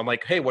a, so I'm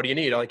like, hey, what do you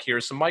need? Like,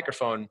 here's some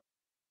microphone.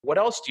 What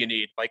else do you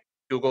need? Like,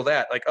 Google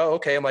that. Like, oh,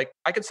 okay. I'm like,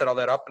 I can set all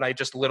that up, and I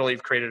just literally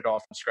created it all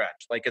from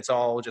scratch. Like, it's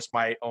all just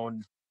my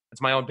own.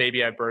 It's my own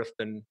baby I birthed,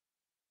 and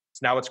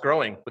now it's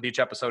growing. With each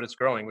episode, it's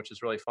growing, which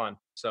is really fun.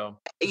 So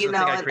this is the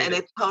thing I And created.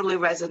 it totally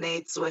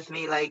resonates with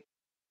me, like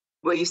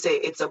where you say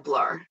it's a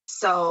blur.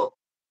 So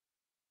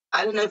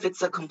I don't know if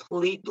it's a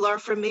complete blur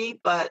for me,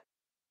 but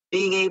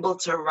being able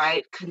to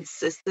write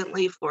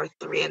consistently for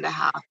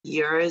 3.5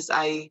 years,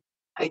 I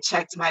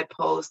checked my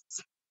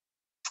posts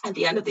at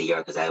the end of the year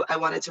because I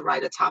wanted to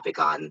write a topic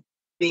on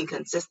being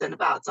consistent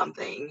about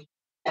something.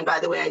 And by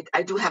the way,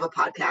 I do have a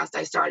podcast.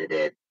 I started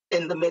it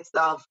in the midst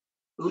of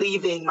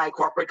leaving my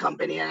corporate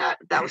company, and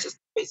that was just a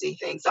crazy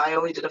thing. So I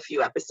only did a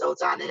few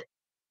episodes on it.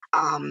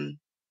 Um,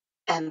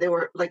 and they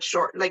were like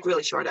short, like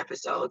really short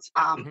episodes.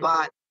 Mhm.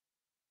 But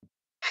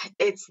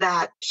it's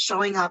that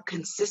showing up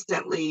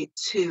consistently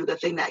to the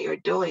thing that you're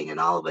doing, and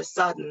all of a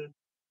sudden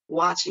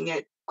watching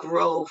it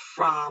grow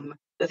from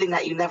the thing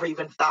that you never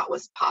even thought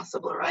was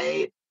possible,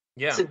 right?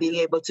 Yeah. To being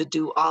able to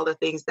do all the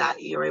things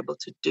that you're able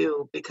to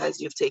do because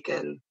you've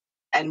taken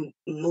and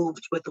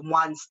moved with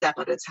one step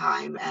at a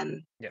time.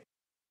 And Yeah.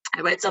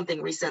 I read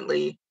something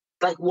recently,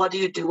 like, what do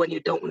you do when you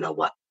don't know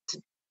what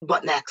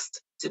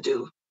next to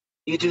do?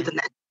 You do Hmm. the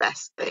next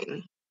best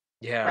thing,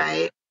 Yeah.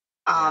 right?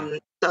 Yeah.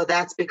 So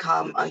that's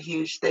become a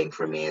huge thing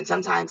for me. And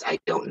sometimes I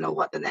don't know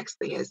what the next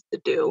thing is to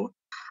do.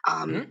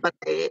 Hmm. But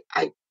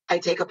I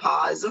take a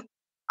pause.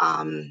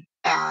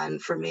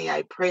 And for me,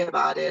 I pray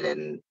about it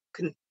and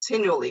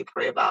continually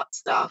pray about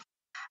stuff,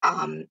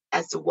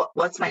 as to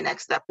what's my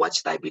next step? What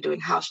should I be doing?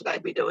 How should I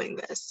be doing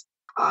this?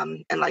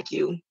 And like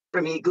you,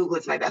 for me, Google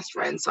is my best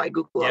friend. So I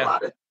Google a Yeah.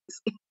 lot of.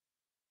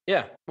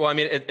 Yeah. Well, I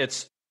mean,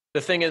 it's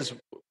the thing is,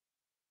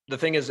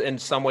 in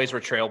some ways we're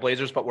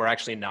trailblazers, but we're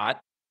actually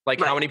not. Like,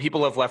 how Right. many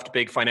people have left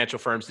big financial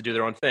firms to do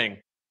their own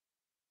thing?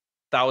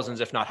 Thousands,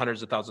 if not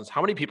hundreds of thousands.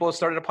 How many people have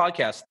started a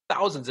podcast?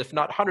 Thousands, if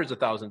not hundreds of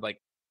thousands. Like,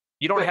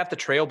 you don't Right. have to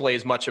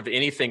trailblaze much of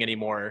anything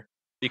anymore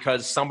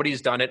because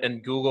somebody's done it.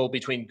 And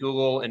between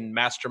Google and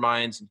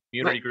masterminds and Right.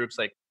 community groups,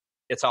 like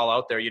it's all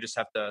out there. You just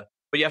have to,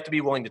 but you have to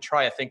be willing to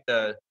try. I think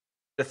the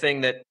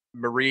thing that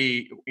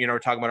Marie, we're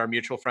talking about our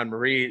mutual friend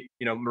Marie.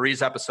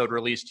 Marie's episode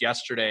released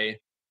yesterday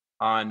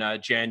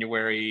on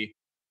January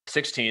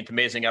 16th.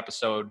 Amazing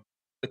episode.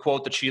 The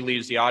quote that she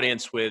leaves the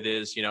audience with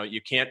is,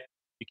 you can't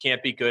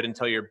be good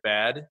until you're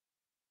bad.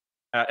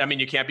 I mean,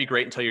 you can't be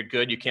great until you're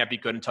good. You can't be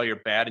good until you're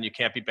bad, and you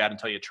can't be bad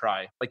until you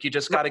try. Like, you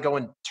just got to go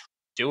and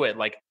do it.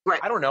 Like, Right.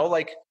 I don't know,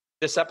 like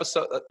this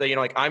episode,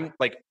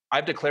 like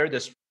I've declared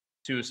this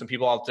to some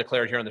people. I'll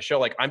declare it here on the show.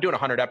 Like, I'm doing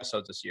 100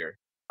 episodes this year.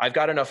 I've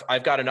got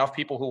enough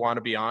people who want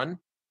to be on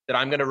that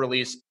I'm going to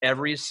release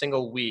every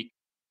single week,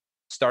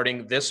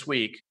 starting this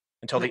week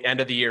until the end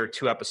of the year,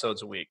 2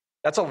 episodes a week.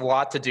 That's a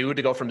lot to do.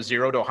 To go from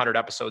 0 to 100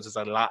 episodes is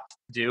a lot to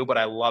do, but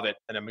I love it,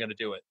 and I'm going to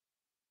do it.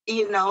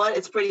 You know what?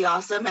 It's pretty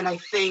awesome. And I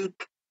think,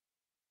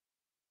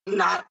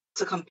 not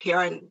to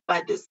compare, and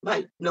by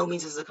no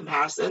means is a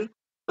comparison,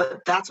 but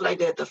that's what I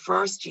did. The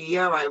first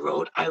year I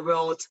wrote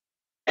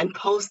and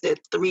posted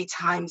 3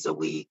 times a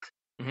week,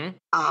 Hmm.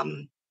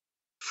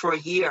 for a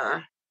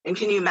year. And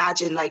can you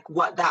imagine like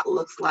what that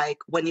looks like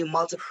when you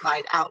multiply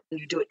it out and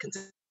you do it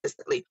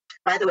consistently?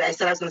 By the way, I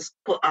said I was going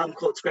to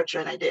quote scripture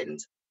and I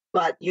didn't,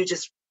 but you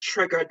just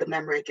triggered the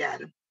memory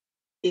again.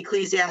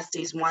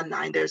 Ecclesiastes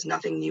 1:9, there's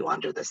nothing new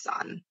under the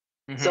sun.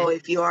 So Hmm.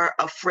 if you're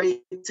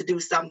afraid to do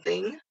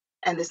something,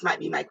 and this might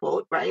be my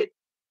quote, right?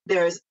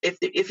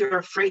 If you're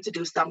afraid to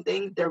do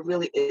something, there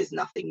really is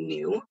nothing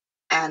new.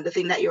 And the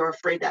thing that you're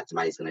afraid that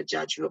somebody's going to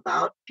judge you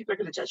about, people are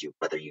going to judge you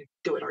whether you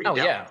do it or you Oh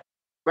don't, yeah.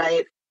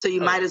 right? So you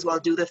Oh yeah. might as well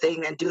do the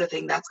thing and do the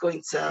thing that's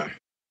going to,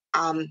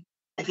 um,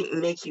 I think,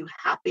 make you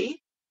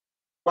happy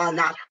while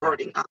not Yeah.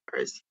 hurting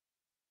others.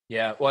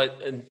 Yeah. Well,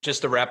 and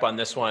just to wrap on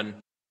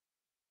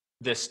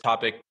this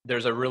topic,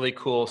 there's a really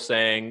cool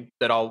saying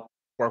that I'll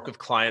work with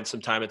clients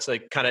sometime. It's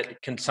like kind of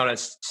can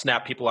sometimes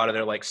snap people out of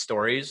their like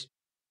stories.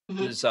 Hmm.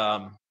 Is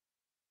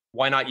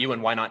why not you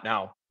and why not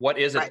now? What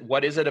is Right, it?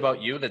 What is it about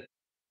you that,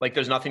 like,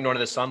 there's nothing new under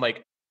the sun?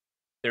 Like,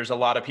 there's a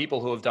lot of people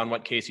who have done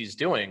what Kaysi's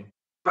doing,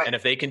 right, and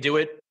if they can do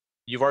it,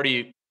 you've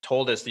already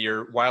told us that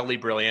you're wildly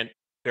brilliant,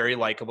 very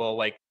likable,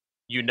 like,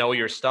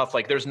 your stuff.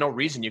 Like, there's no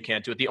reason you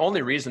can't do it. The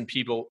only reason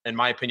people, in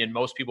my opinion,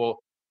 most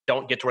people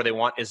don't get to where they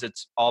want is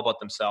it's all about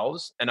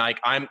themselves. And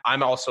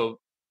I'm also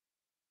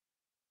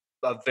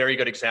a very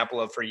good example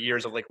of, for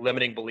years of like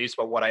limiting beliefs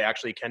about what I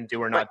actually can do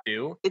or right. not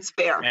do. It's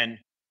fair. And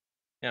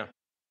yeah,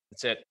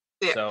 that's it.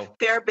 Fair, So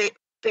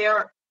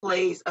fair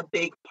plays a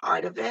big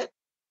part of it.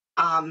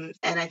 And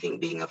I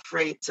think being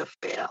afraid to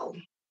fail.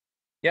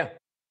 yeah,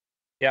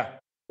 yeah.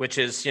 Which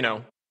is, I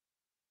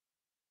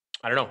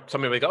don't know.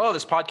 Somebody will go, "Oh,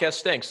 this podcast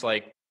stinks."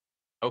 Like,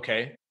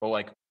 okay, well,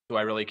 like, do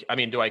I really? I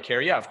mean, do I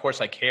care? Yeah, of course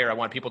I care. I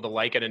want people to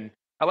like it, and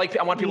I want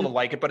people to Mhm.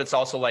 like it. But it's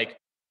also like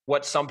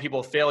what some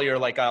people failure.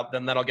 Like,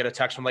 then I'll get a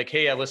text from like,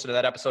 "Hey, I listened to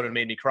that episode and it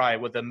made me cry,"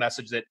 with the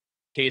message that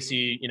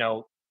Kaysi,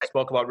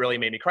 spoke about really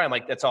made me cry. I'm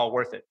like, that's all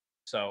worth it.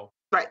 So,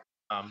 Right.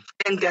 um,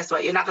 And guess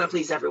what? You're not going to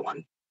please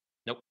everyone.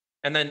 nope.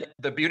 And then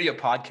the beauty of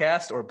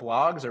podcasts or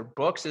blogs or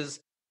books is,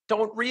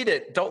 don't read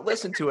it, don't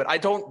listen to it. I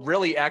don't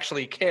really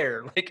actually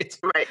care. Like,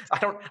 Right. I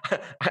don't,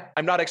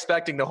 I'm not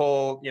expecting the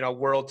whole,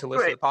 world to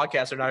listen to Right. the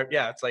podcast or not.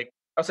 Yeah. It's like,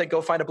 I was like,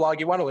 go find a blog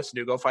you want to listen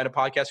to, go find a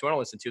podcast you want to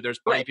listen to. There's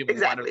plenty Right. of people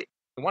Exactly.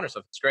 who want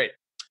stuff. It's great.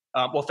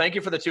 Well, thank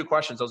you for the 2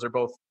 questions. Those are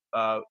both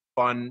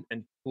fun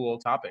and cool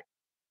topic.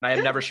 And I have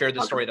Yeah. never shared this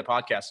Welcome. story of the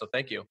podcast. So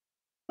thank you.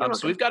 You're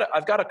So welcome.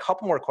 I've got a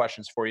couple more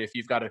questions for you if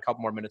you've got a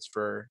couple more minutes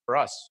for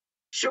us.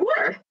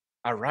 Sure.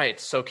 All right.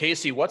 So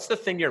Kaysi, what's the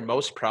thing you're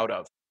most proud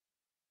of?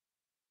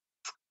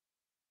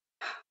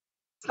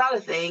 It's not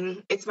a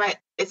thing. It's my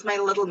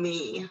little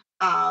me.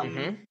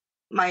 Mm-hmm.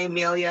 My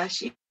Amelia,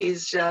 she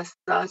is just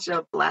such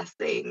a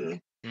blessing.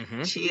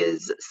 Mm-hmm. She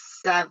is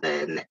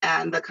 7,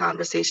 and the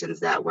conversations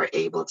that we're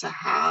able to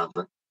have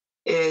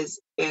is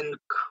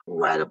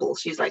incredible.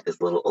 She's like this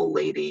little old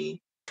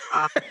lady.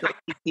 But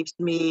she keeps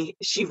me,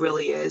 she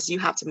really is. You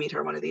have to meet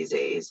her one of these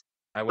days.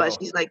 I But will.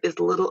 she's like this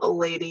little old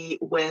lady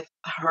with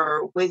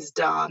her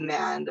wisdom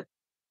and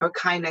her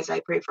kindness. I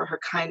pray for her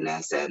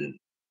kindness and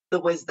the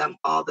wisdom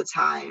all the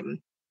time.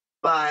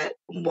 But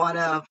one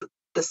of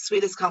the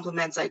sweetest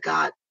compliments I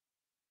got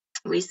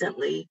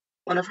recently,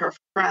 one of her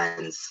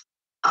friends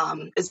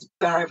is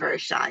very, very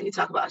shy. You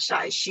talk about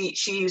shy. She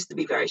used to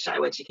be very shy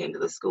when she came to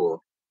the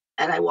school.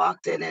 And I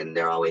walked in and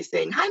they're always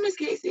saying, "Hi, Miss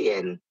Kaysi."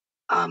 And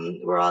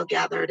we're all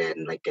gathered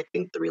in, like, I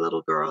think 3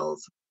 little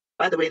girls.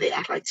 By the way, they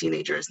act like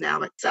teenagers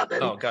now at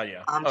 7. Oh God,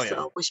 yeah. Oh yeah.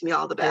 So wish me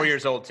all the 4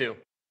 years best. old too.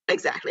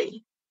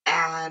 Exactly.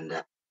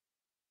 And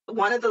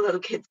one of the little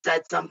kids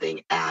said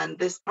something, and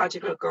this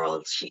particular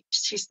girl,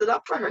 she stood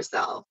up for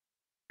herself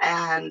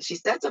and she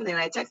said something,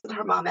 and I texted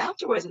her mom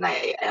afterwards, and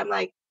I'm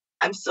like,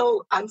 I'm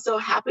so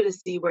happy to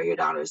see where your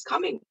daughter is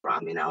coming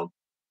from,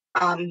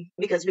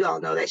 because we all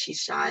know that she's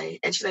shy.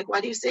 And she's like,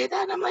 "Why do you say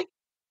that?" And I'm like,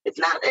 it's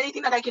not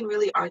anything that I can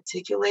really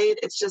articulate.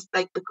 It's just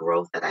like the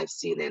growth that I've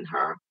seen in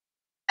her.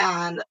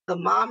 And the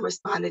mom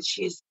responded,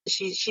 she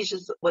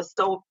just was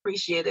so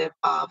appreciative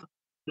of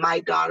my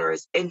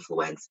daughter's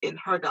influence in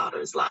her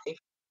daughter's life.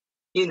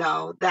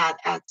 That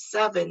at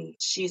 7,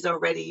 she's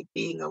already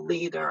being a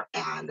leader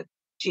and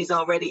she's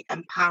already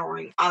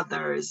empowering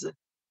others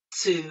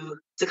to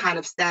kind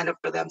of stand up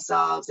for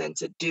themselves and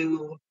to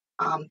do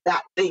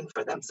that thing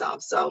for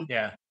themselves. So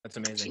Yeah, that's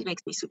she amazing.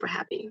 makes me super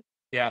happy.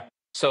 Yeah.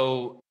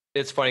 So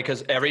it's funny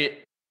because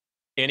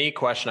any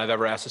question I've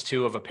ever asked this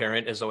to of a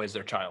parent is always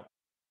their child.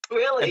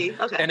 Really?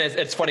 And Okay.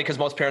 it's funny because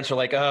most parents are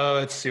like, "Oh,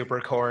 it's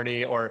super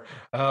corny," or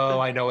 "Oh,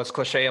 I know it's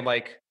cliche." I'm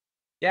like,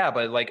 "Yeah,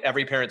 but like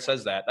every parent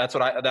says that." That's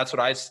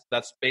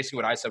basically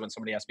what I said when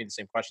somebody asked me the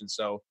same question.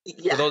 So for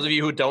Yeah. those of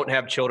you who don't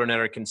have children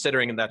and are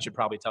considering, and that should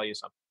probably tell you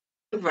something.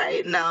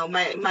 Right. No,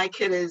 my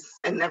kid is,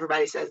 and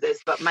everybody says this,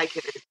 but my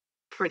kid is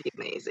pretty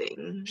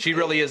amazing. She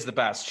really is the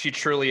best. She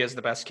truly is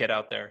the best kid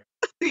out there.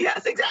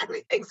 Yes,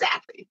 exactly.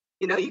 Exactly.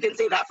 You can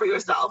say that for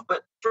yourself,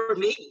 but for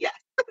me, yes.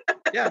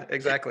 Yeah,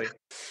 exactly.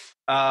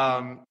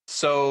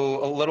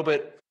 So a little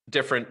bit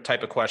different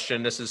type of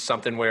question. This is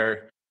something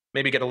where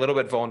maybe get a little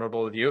bit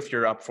vulnerable with you if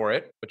you're up for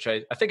it, which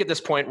I think at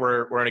this point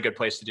we're in a good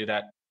place to do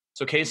that.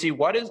 So Kaysi,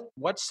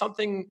 what's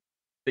something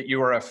that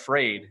you are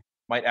afraid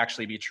might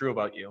actually be true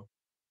about you?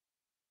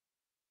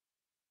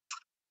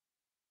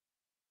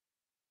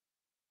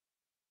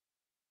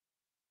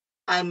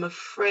 I'm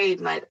afraid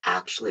might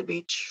actually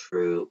be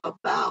true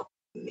about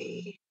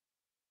me.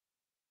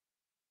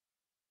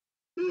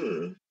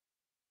 Hmm,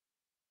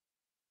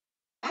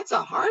 that's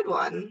a hard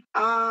one.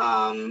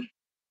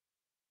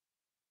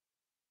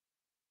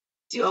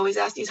 Do you always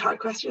ask these hard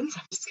questions?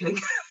 I'm just kidding.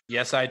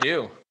 Yes, I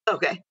do.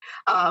 Okay.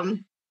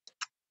 Um,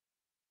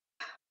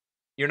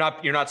 You're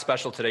not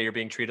special today. You're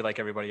being treated like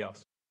everybody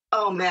else.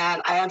 oh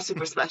man, I am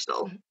super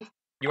special.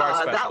 You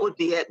are That special. would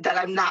be it. That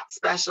I'm not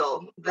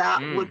special. That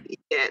would Mm. be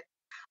it.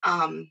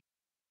 Um,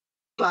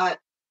 but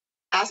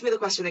ask me the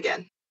question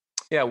again.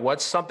 Yeah,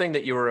 what's something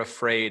that you were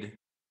afraid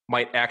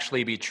might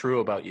actually be true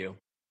about you?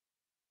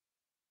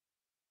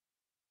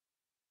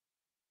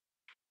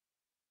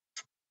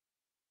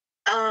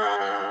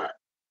 Uh,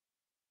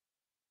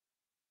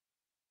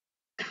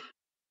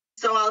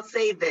 so I'll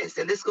say this,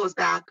 and this goes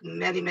back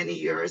many, many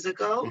years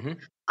ago.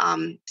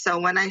 Hmm. So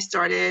when I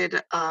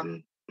started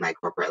my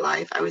corporate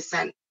life, I was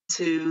sent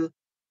to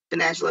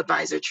financial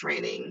advisor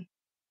training.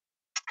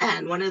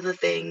 And one of the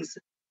things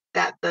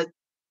that the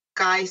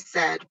guy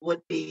said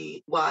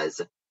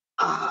was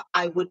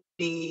I would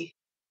be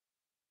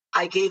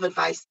I gave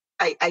advice.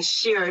 I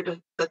shared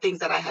the things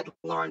that I had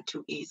learned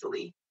too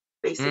easily, Mm.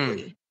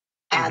 basically,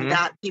 and Hmm.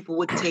 that people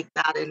would take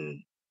that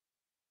and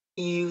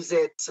use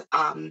it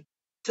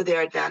to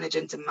their advantage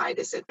and to my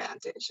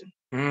disadvantage.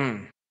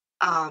 Mm.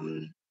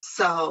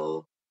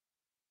 So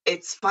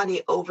it's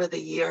funny over the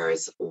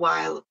years,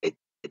 while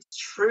it's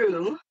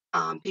true,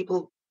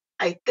 people,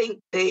 I think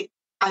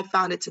I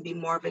found it to be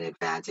more of an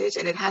advantage,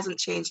 and it hasn't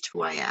changed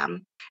who I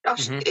am.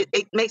 Hmm.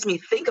 It makes me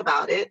think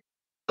about it,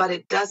 but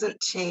it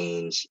doesn't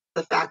change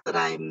the fact that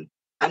I'm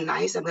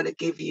nice. I'm going to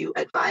give you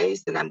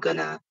advice, and I'm going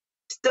to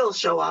still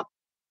show up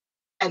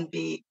and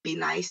be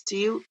nice to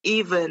you,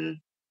 even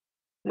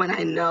when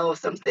I know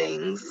some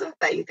things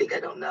that you think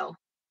I don't know.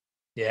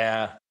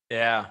 Yeah,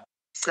 yeah.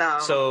 So,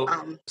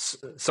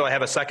 So I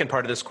have a second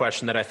part of this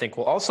question that I think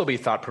will also be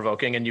thought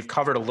provoking, and you've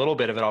covered a little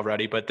bit of it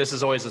already, but this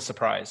is always a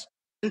surprise.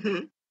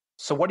 mhm.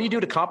 So what do you do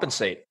to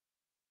compensate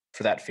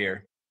for that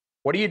fear?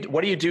 What do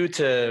you do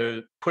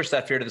to push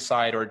that fear to the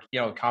side, or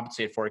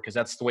compensate for it? Because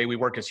that's the way we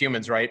work as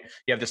humans, right?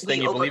 You have this thing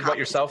We you believe about overcompensate,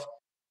 yourself,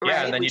 yeah,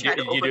 and right? then We you do try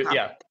to you do overcompensate.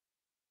 yeah,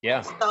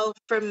 yeah. So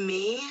for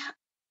me,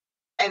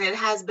 and it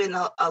has been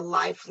a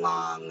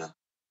lifelong,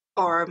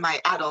 or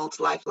my adult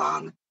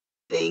lifelong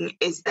thing,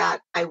 is that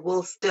I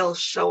will still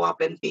show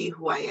up and be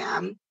who I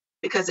am,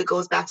 because it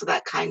goes back to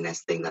that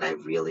kindness thing that I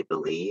really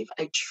believe.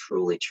 I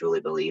truly,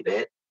 truly believe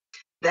it.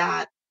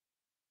 That,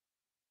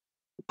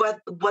 but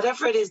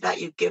whatever it is that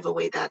you give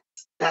away,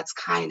 that's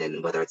kind,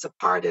 and whether it's a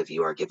part of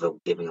you or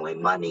giving away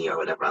money or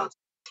whatever else,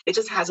 it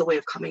just has a way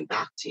of coming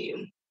back to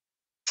you.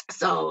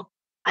 So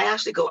I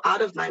actually go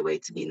out of my way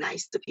to be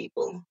nice to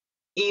people,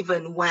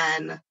 even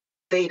when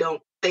they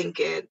don't think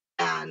it.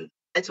 And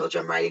I told you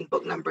I'm writing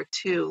book number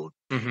two.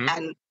 Hmm.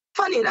 And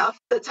funny enough,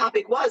 the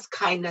topic was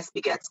kindness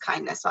begets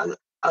kindness. So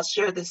I'll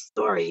share this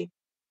story.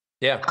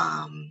 Yeah.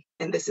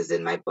 And this is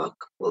in my book,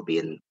 will be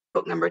in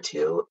book number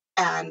two.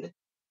 And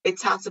it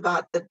talks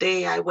about the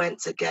day I went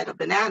to get a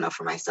banana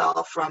for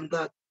myself from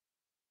the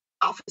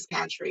office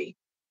pantry.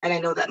 And I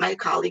know that my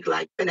colleague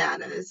liked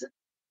bananas.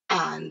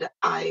 And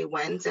I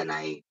went and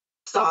I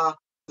saw,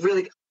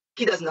 really,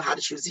 he doesn't know how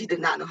to choose. He did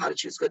not know how to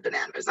choose good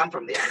bananas. I'm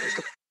from the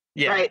islands,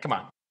 Yeah, right? come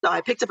on. So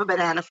I picked up a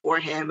banana for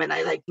him, and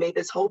I like made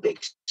this whole big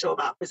show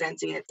about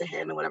presenting it to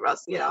him and whatever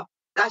else,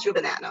 got you a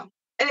banana.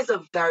 And it's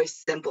a very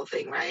simple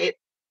thing, right?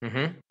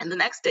 Hmm. And the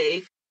next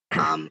day,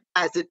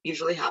 as it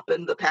usually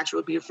happened, the pantry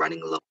would be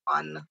running low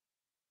on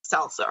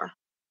seltzer.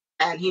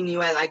 And he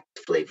knew I liked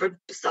flavored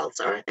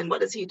seltzer. And what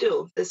does he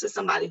do? This is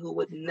somebody who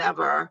would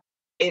never,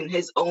 in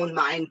his own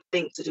mind,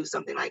 think to do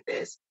something like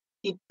this.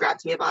 He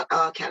grabbed me about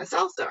a can of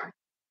seltzer,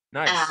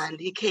 Nice. and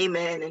he came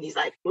in and he's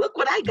like, "Look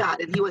what I got!"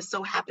 And he was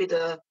so happy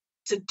to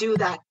do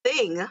that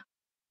thing,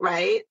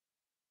 right?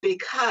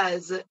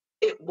 Because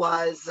it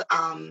was,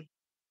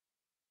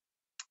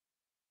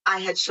 I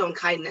had shown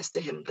kindness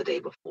to him the day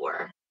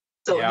before,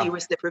 so he Yeah.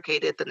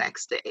 reciprocated the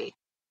next day.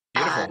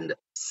 Beautiful. And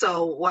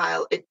so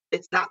while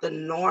it's not the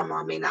norm,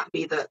 or may not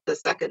be the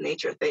second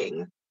nature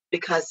thing,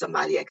 because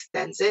somebody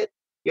extends it,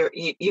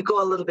 you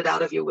go a little bit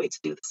out of your way to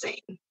do the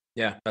same.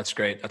 Yeah, that's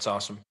great. That's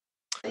awesome.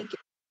 Thank you.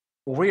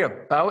 We're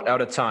about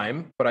out of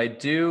time, but I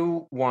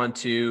do want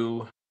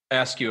to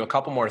ask you a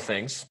couple more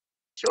things.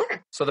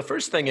 Sure. So the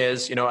first thing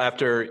is,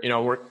 after,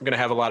 we're going to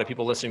have a lot of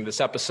people listening to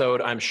this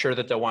episode. I'm sure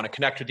that they'll want to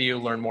connect with you,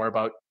 learn more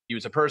about you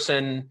as a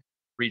person,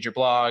 read your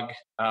blog,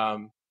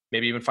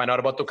 maybe even find out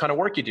about the kind of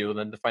work you do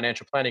in the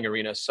financial planning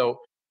arena. So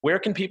where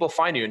can people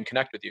find you and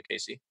connect with you,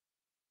 Kaysi?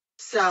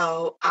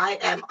 So I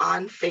am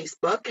on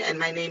Facebook and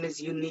my name is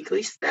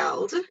uniquely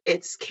spelled.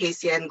 It's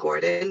Kaysian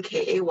Gordon,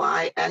 Kaysian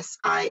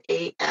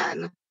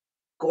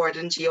Gordon,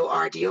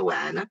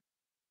 Gordon.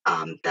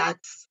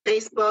 That's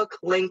Facebook.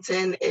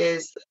 LinkedIn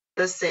is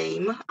the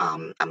same.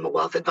 I'm a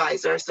wealth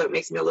advisor, so it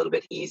makes me a little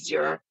bit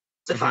easier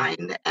to Hmm.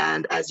 find.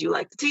 And as you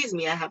like to tease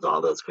me, I have all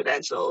those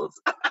credentials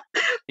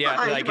Yeah,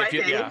 behind like my if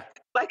you, name. yeah,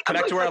 Like I'm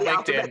connect going to her for on the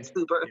alphabet LinkedIn.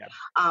 super.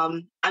 Yeah.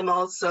 I'm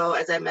also,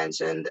 as I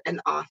mentioned, an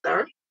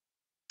author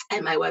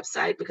and my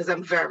website because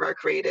I'm very, very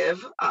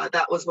creative.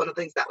 That was one of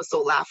the things that was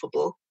so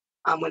laughable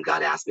when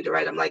God asked me to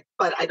write. I'm like,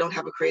 but I don't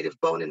have a creative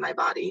bone in my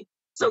body.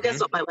 So guess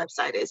Hmm. what my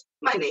website is?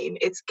 My name.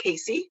 It's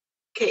Kaysi,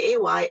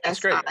 That's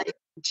great.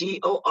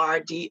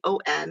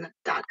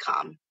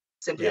 KaysiGordon.com.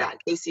 Simply Yeah. that,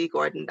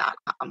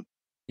 KaysiGordon.com.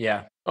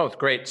 Yeah. Oh, it's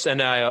great.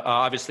 And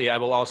obviously, I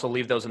will also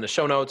leave those in the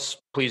show notes.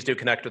 Please do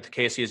connect with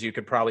Kaysi. As you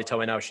could probably tell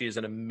by now, she is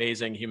an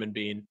amazing human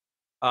being.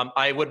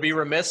 I would be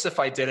remiss if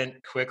I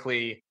didn't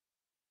quickly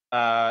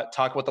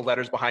talk about the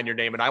letters behind your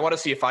name. And I want to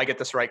see if I get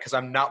this right because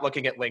I'm not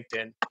looking at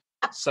LinkedIn.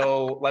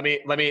 So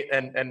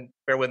and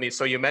bear with me.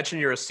 So you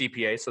mentioned you're a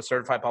CPA, so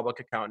certified public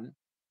accountant.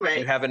 Right,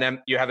 You have an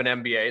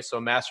MBA, so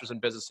a master's in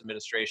business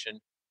administration.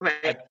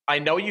 right. I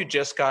know you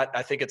just got,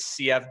 I think it's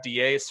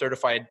CFDA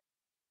certified.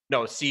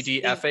 No, C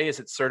CDFA,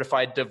 is it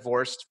certified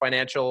divorced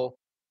financial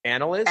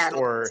analyst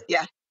analyst. or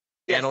Yeah,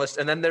 yes, analyst?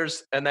 And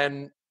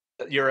then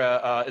you're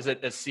is it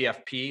a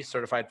CFP,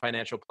 certified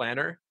financial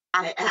planner?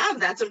 I am.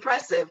 That's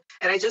impressive.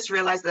 And I just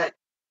realized that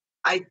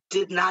I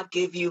did not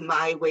give you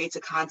my way to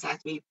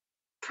contact me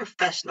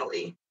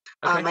professionally.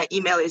 Okay, My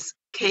email is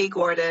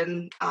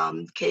kgordon,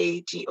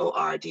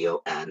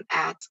 KGORDON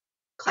at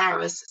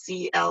Clarus,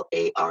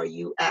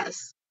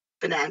 CLARUS,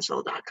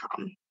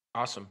 financial.com.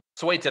 awesome.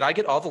 So wait, did I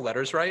get all the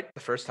letters right the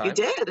first You time?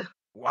 did. You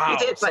Wow.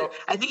 did. But So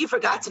I think you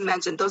forgot okay, to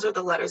mention those are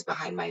the letters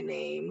behind my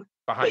name.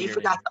 But behind you your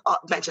forgot name.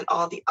 to mention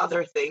all the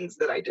other things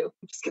that I do.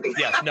 I'm just kidding.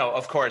 Yes, no,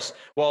 of course.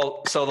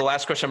 Well, so the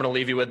last question I'm going to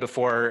leave you with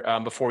before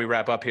we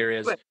wrap up here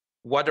is, But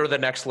what are the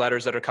next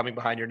letters that are coming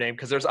behind your name?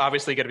 Because there's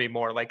obviously going to be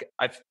more. Like,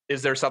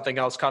 is there something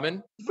else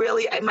coming?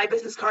 really, my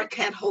business card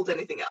can't hold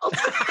anything else.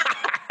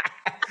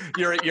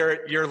 your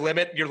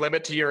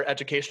limit to your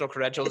educational I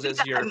credentials think is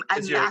I'm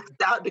maxed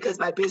out because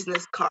my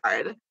business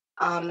card.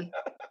 Um,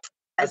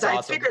 as that's I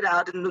awesome. figured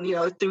out,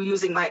 and through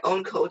using my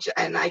own coach,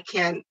 and I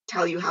can't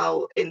tell you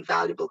how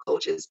invaluable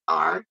coaches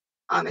are, Well,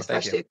 thank you.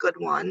 especially a good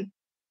one.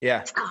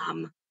 Yeah.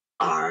 Um,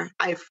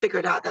 I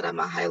figured out that I'm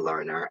a high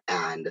learner,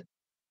 and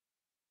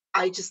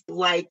I just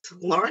liked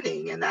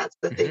learning, and that's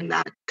the Hmm. thing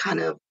that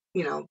kind of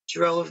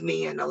drove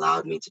me and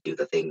allowed me to do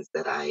the things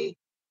that I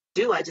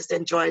do. I just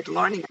enjoyed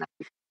learning, and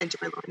I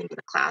enjoy learning in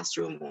a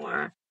classroom,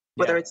 or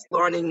whether Yeah. it's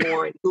learning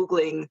more and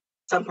googling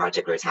some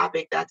particular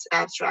topic that's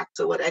abstract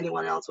to what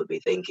anyone else would be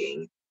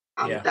thinking.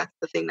 Yeah. That's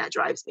the thing that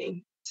drives me.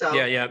 Yeah. So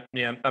Yeah.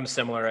 Yeah. I'm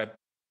similar.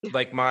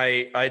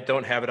 I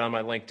don't have it on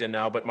my LinkedIn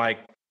now, but my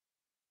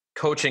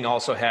coaching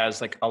also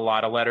has like a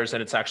lot of letters,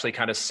 and it's actually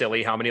kind of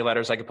silly how many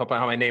letters I can put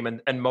behind my name,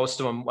 and most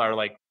of them are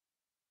like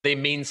they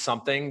mean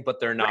something, but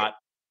they're right, not.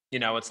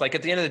 It's like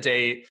at the end of the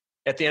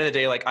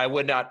day, like I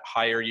would not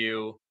hire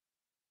you.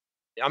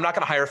 I'm not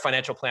going to hire a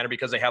financial planner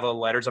because they have the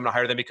letters. I'm going to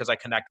hire them because I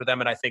connect with them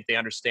and I think they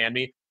understand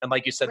me. And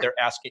like you said,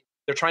 right,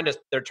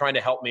 they're trying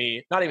to help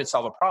me not even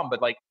solve a problem,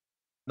 but like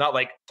not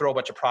like throw a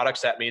bunch of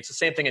products at me. It's the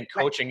same thing in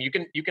right, coaching. You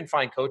can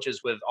find coaches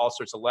with all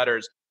sorts of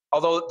letters.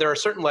 Although there are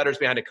certain letters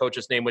behind a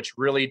coach's name which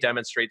really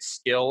demonstrate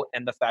skill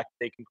and the fact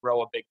that they can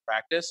grow a big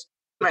practice.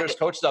 But there's right.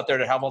 coaches out there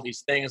that have all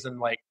these things, and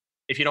like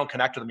if you don't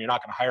connect with them, you're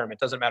not going to hire them. It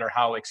doesn't matter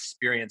how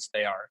experienced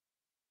they are.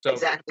 So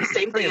Exactly.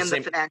 Same I think thing it's in the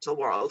the same. financial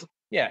world.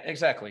 Yeah,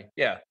 exactly.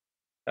 Yeah.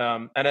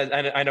 And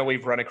I know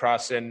we've run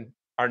across in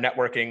our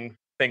networking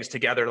things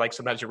together. Like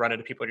sometimes you run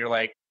into people and you're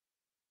like,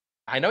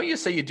 I know you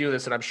say you do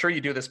this, and I'm sure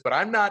you do this, but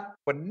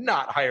would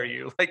not hire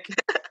you. Like,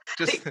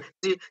 just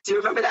Do you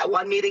remember that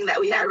one meeting that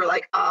we had? We're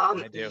like,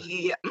 I do.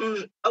 yeah, Yeah,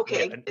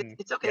 okay,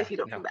 it's okay yeah, if you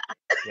don't no, come back.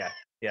 yeah,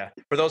 yeah.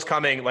 For those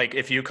coming, like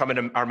if you come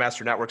into our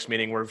master networks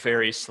meeting, we're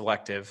very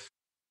selective.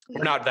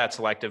 We're not that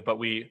selective, but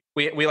we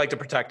like to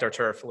protect our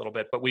turf a little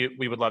bit. But we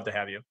would love to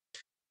have you.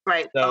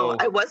 Right. Oh,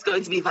 I So was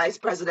going to be vice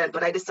president,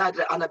 but I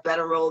decided on a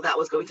better role that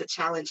was going to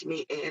challenge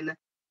me in an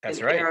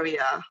that's right.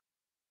 area.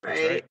 That's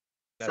Right. right.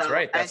 That's So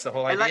right. That's the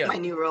whole I like idea. my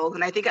new role,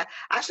 and I think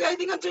I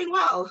think I'm doing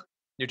well.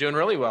 You're doing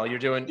really well.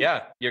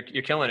 Yeah, you're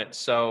killing it.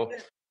 So,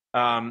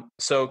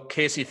 so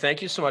Kaysi,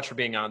 thank you so much for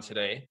being on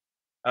today.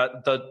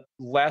 The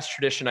last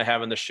tradition I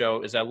have in the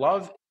show is I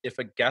love if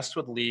a guest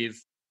would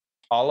leave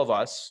all of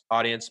us,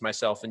 audience,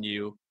 myself, and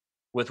you,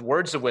 with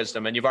words of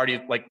wisdom. And you've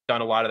already like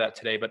done a lot of that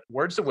today, but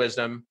words of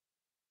wisdom,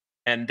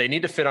 and they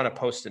need to fit on a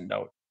post-it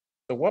note.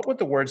 So, what would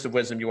the words of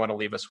wisdom you want to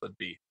leave us with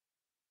be?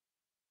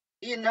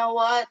 You know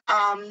what?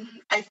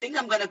 I think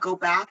I'm gonna go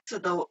back to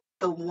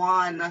the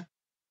one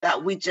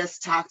that we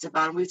just talked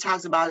about. We've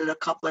talked about it a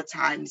couple of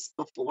times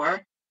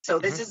before. So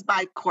this Hmm. is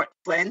by Cort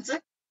Flint,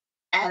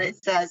 and Hmm.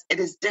 it says, "It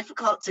is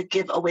difficult to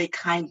give away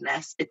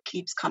kindness. It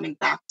keeps coming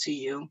back to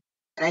you."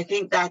 And I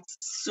think that's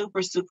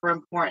super, super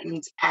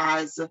important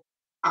as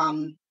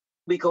um,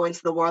 we go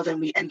into the world and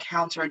we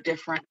encounter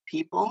different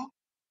people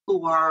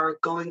who are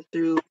going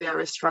through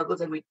various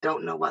struggles and we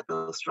don't know what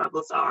those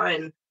struggles are.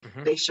 And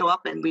Hmm. they show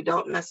up and we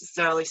don't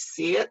necessarily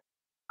see it,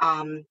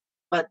 um,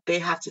 but they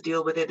have to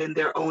deal with it in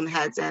their own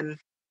heads. And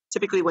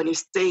typically, when you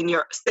stay in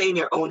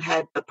your own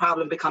head, the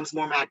problem becomes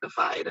more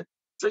magnified.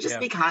 So just Yeah.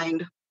 be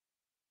kind.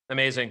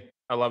 Amazing.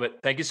 I love it.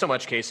 Thank you so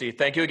much, Kaysi.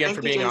 Thank you again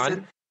for Thank you, being on.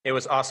 Jason. It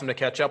was awesome to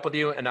catch up with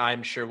you, and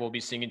I'm sure we'll be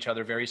seeing each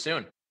other very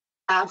soon.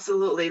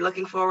 Absolutely.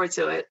 Looking forward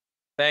to it.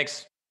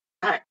 Thanks.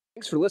 All right.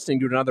 Thanks for listening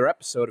to another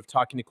episode of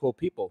Talking to Cool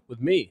People with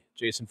me,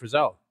 Jason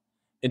Frizzell.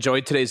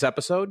 Enjoyed today's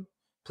episode?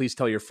 Please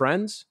tell your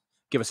friends,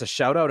 give us a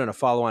shout out and a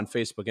follow on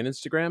Facebook and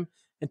Instagram,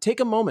 and take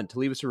a moment to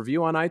leave us a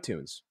review on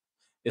iTunes.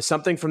 If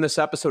something from this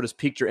episode has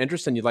piqued your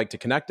interest and you'd like to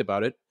connect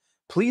about it,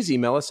 please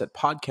email us at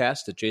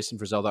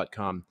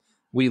podcast@jasonfrizzell.com.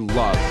 We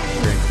love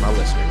hearing from our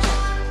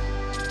listeners.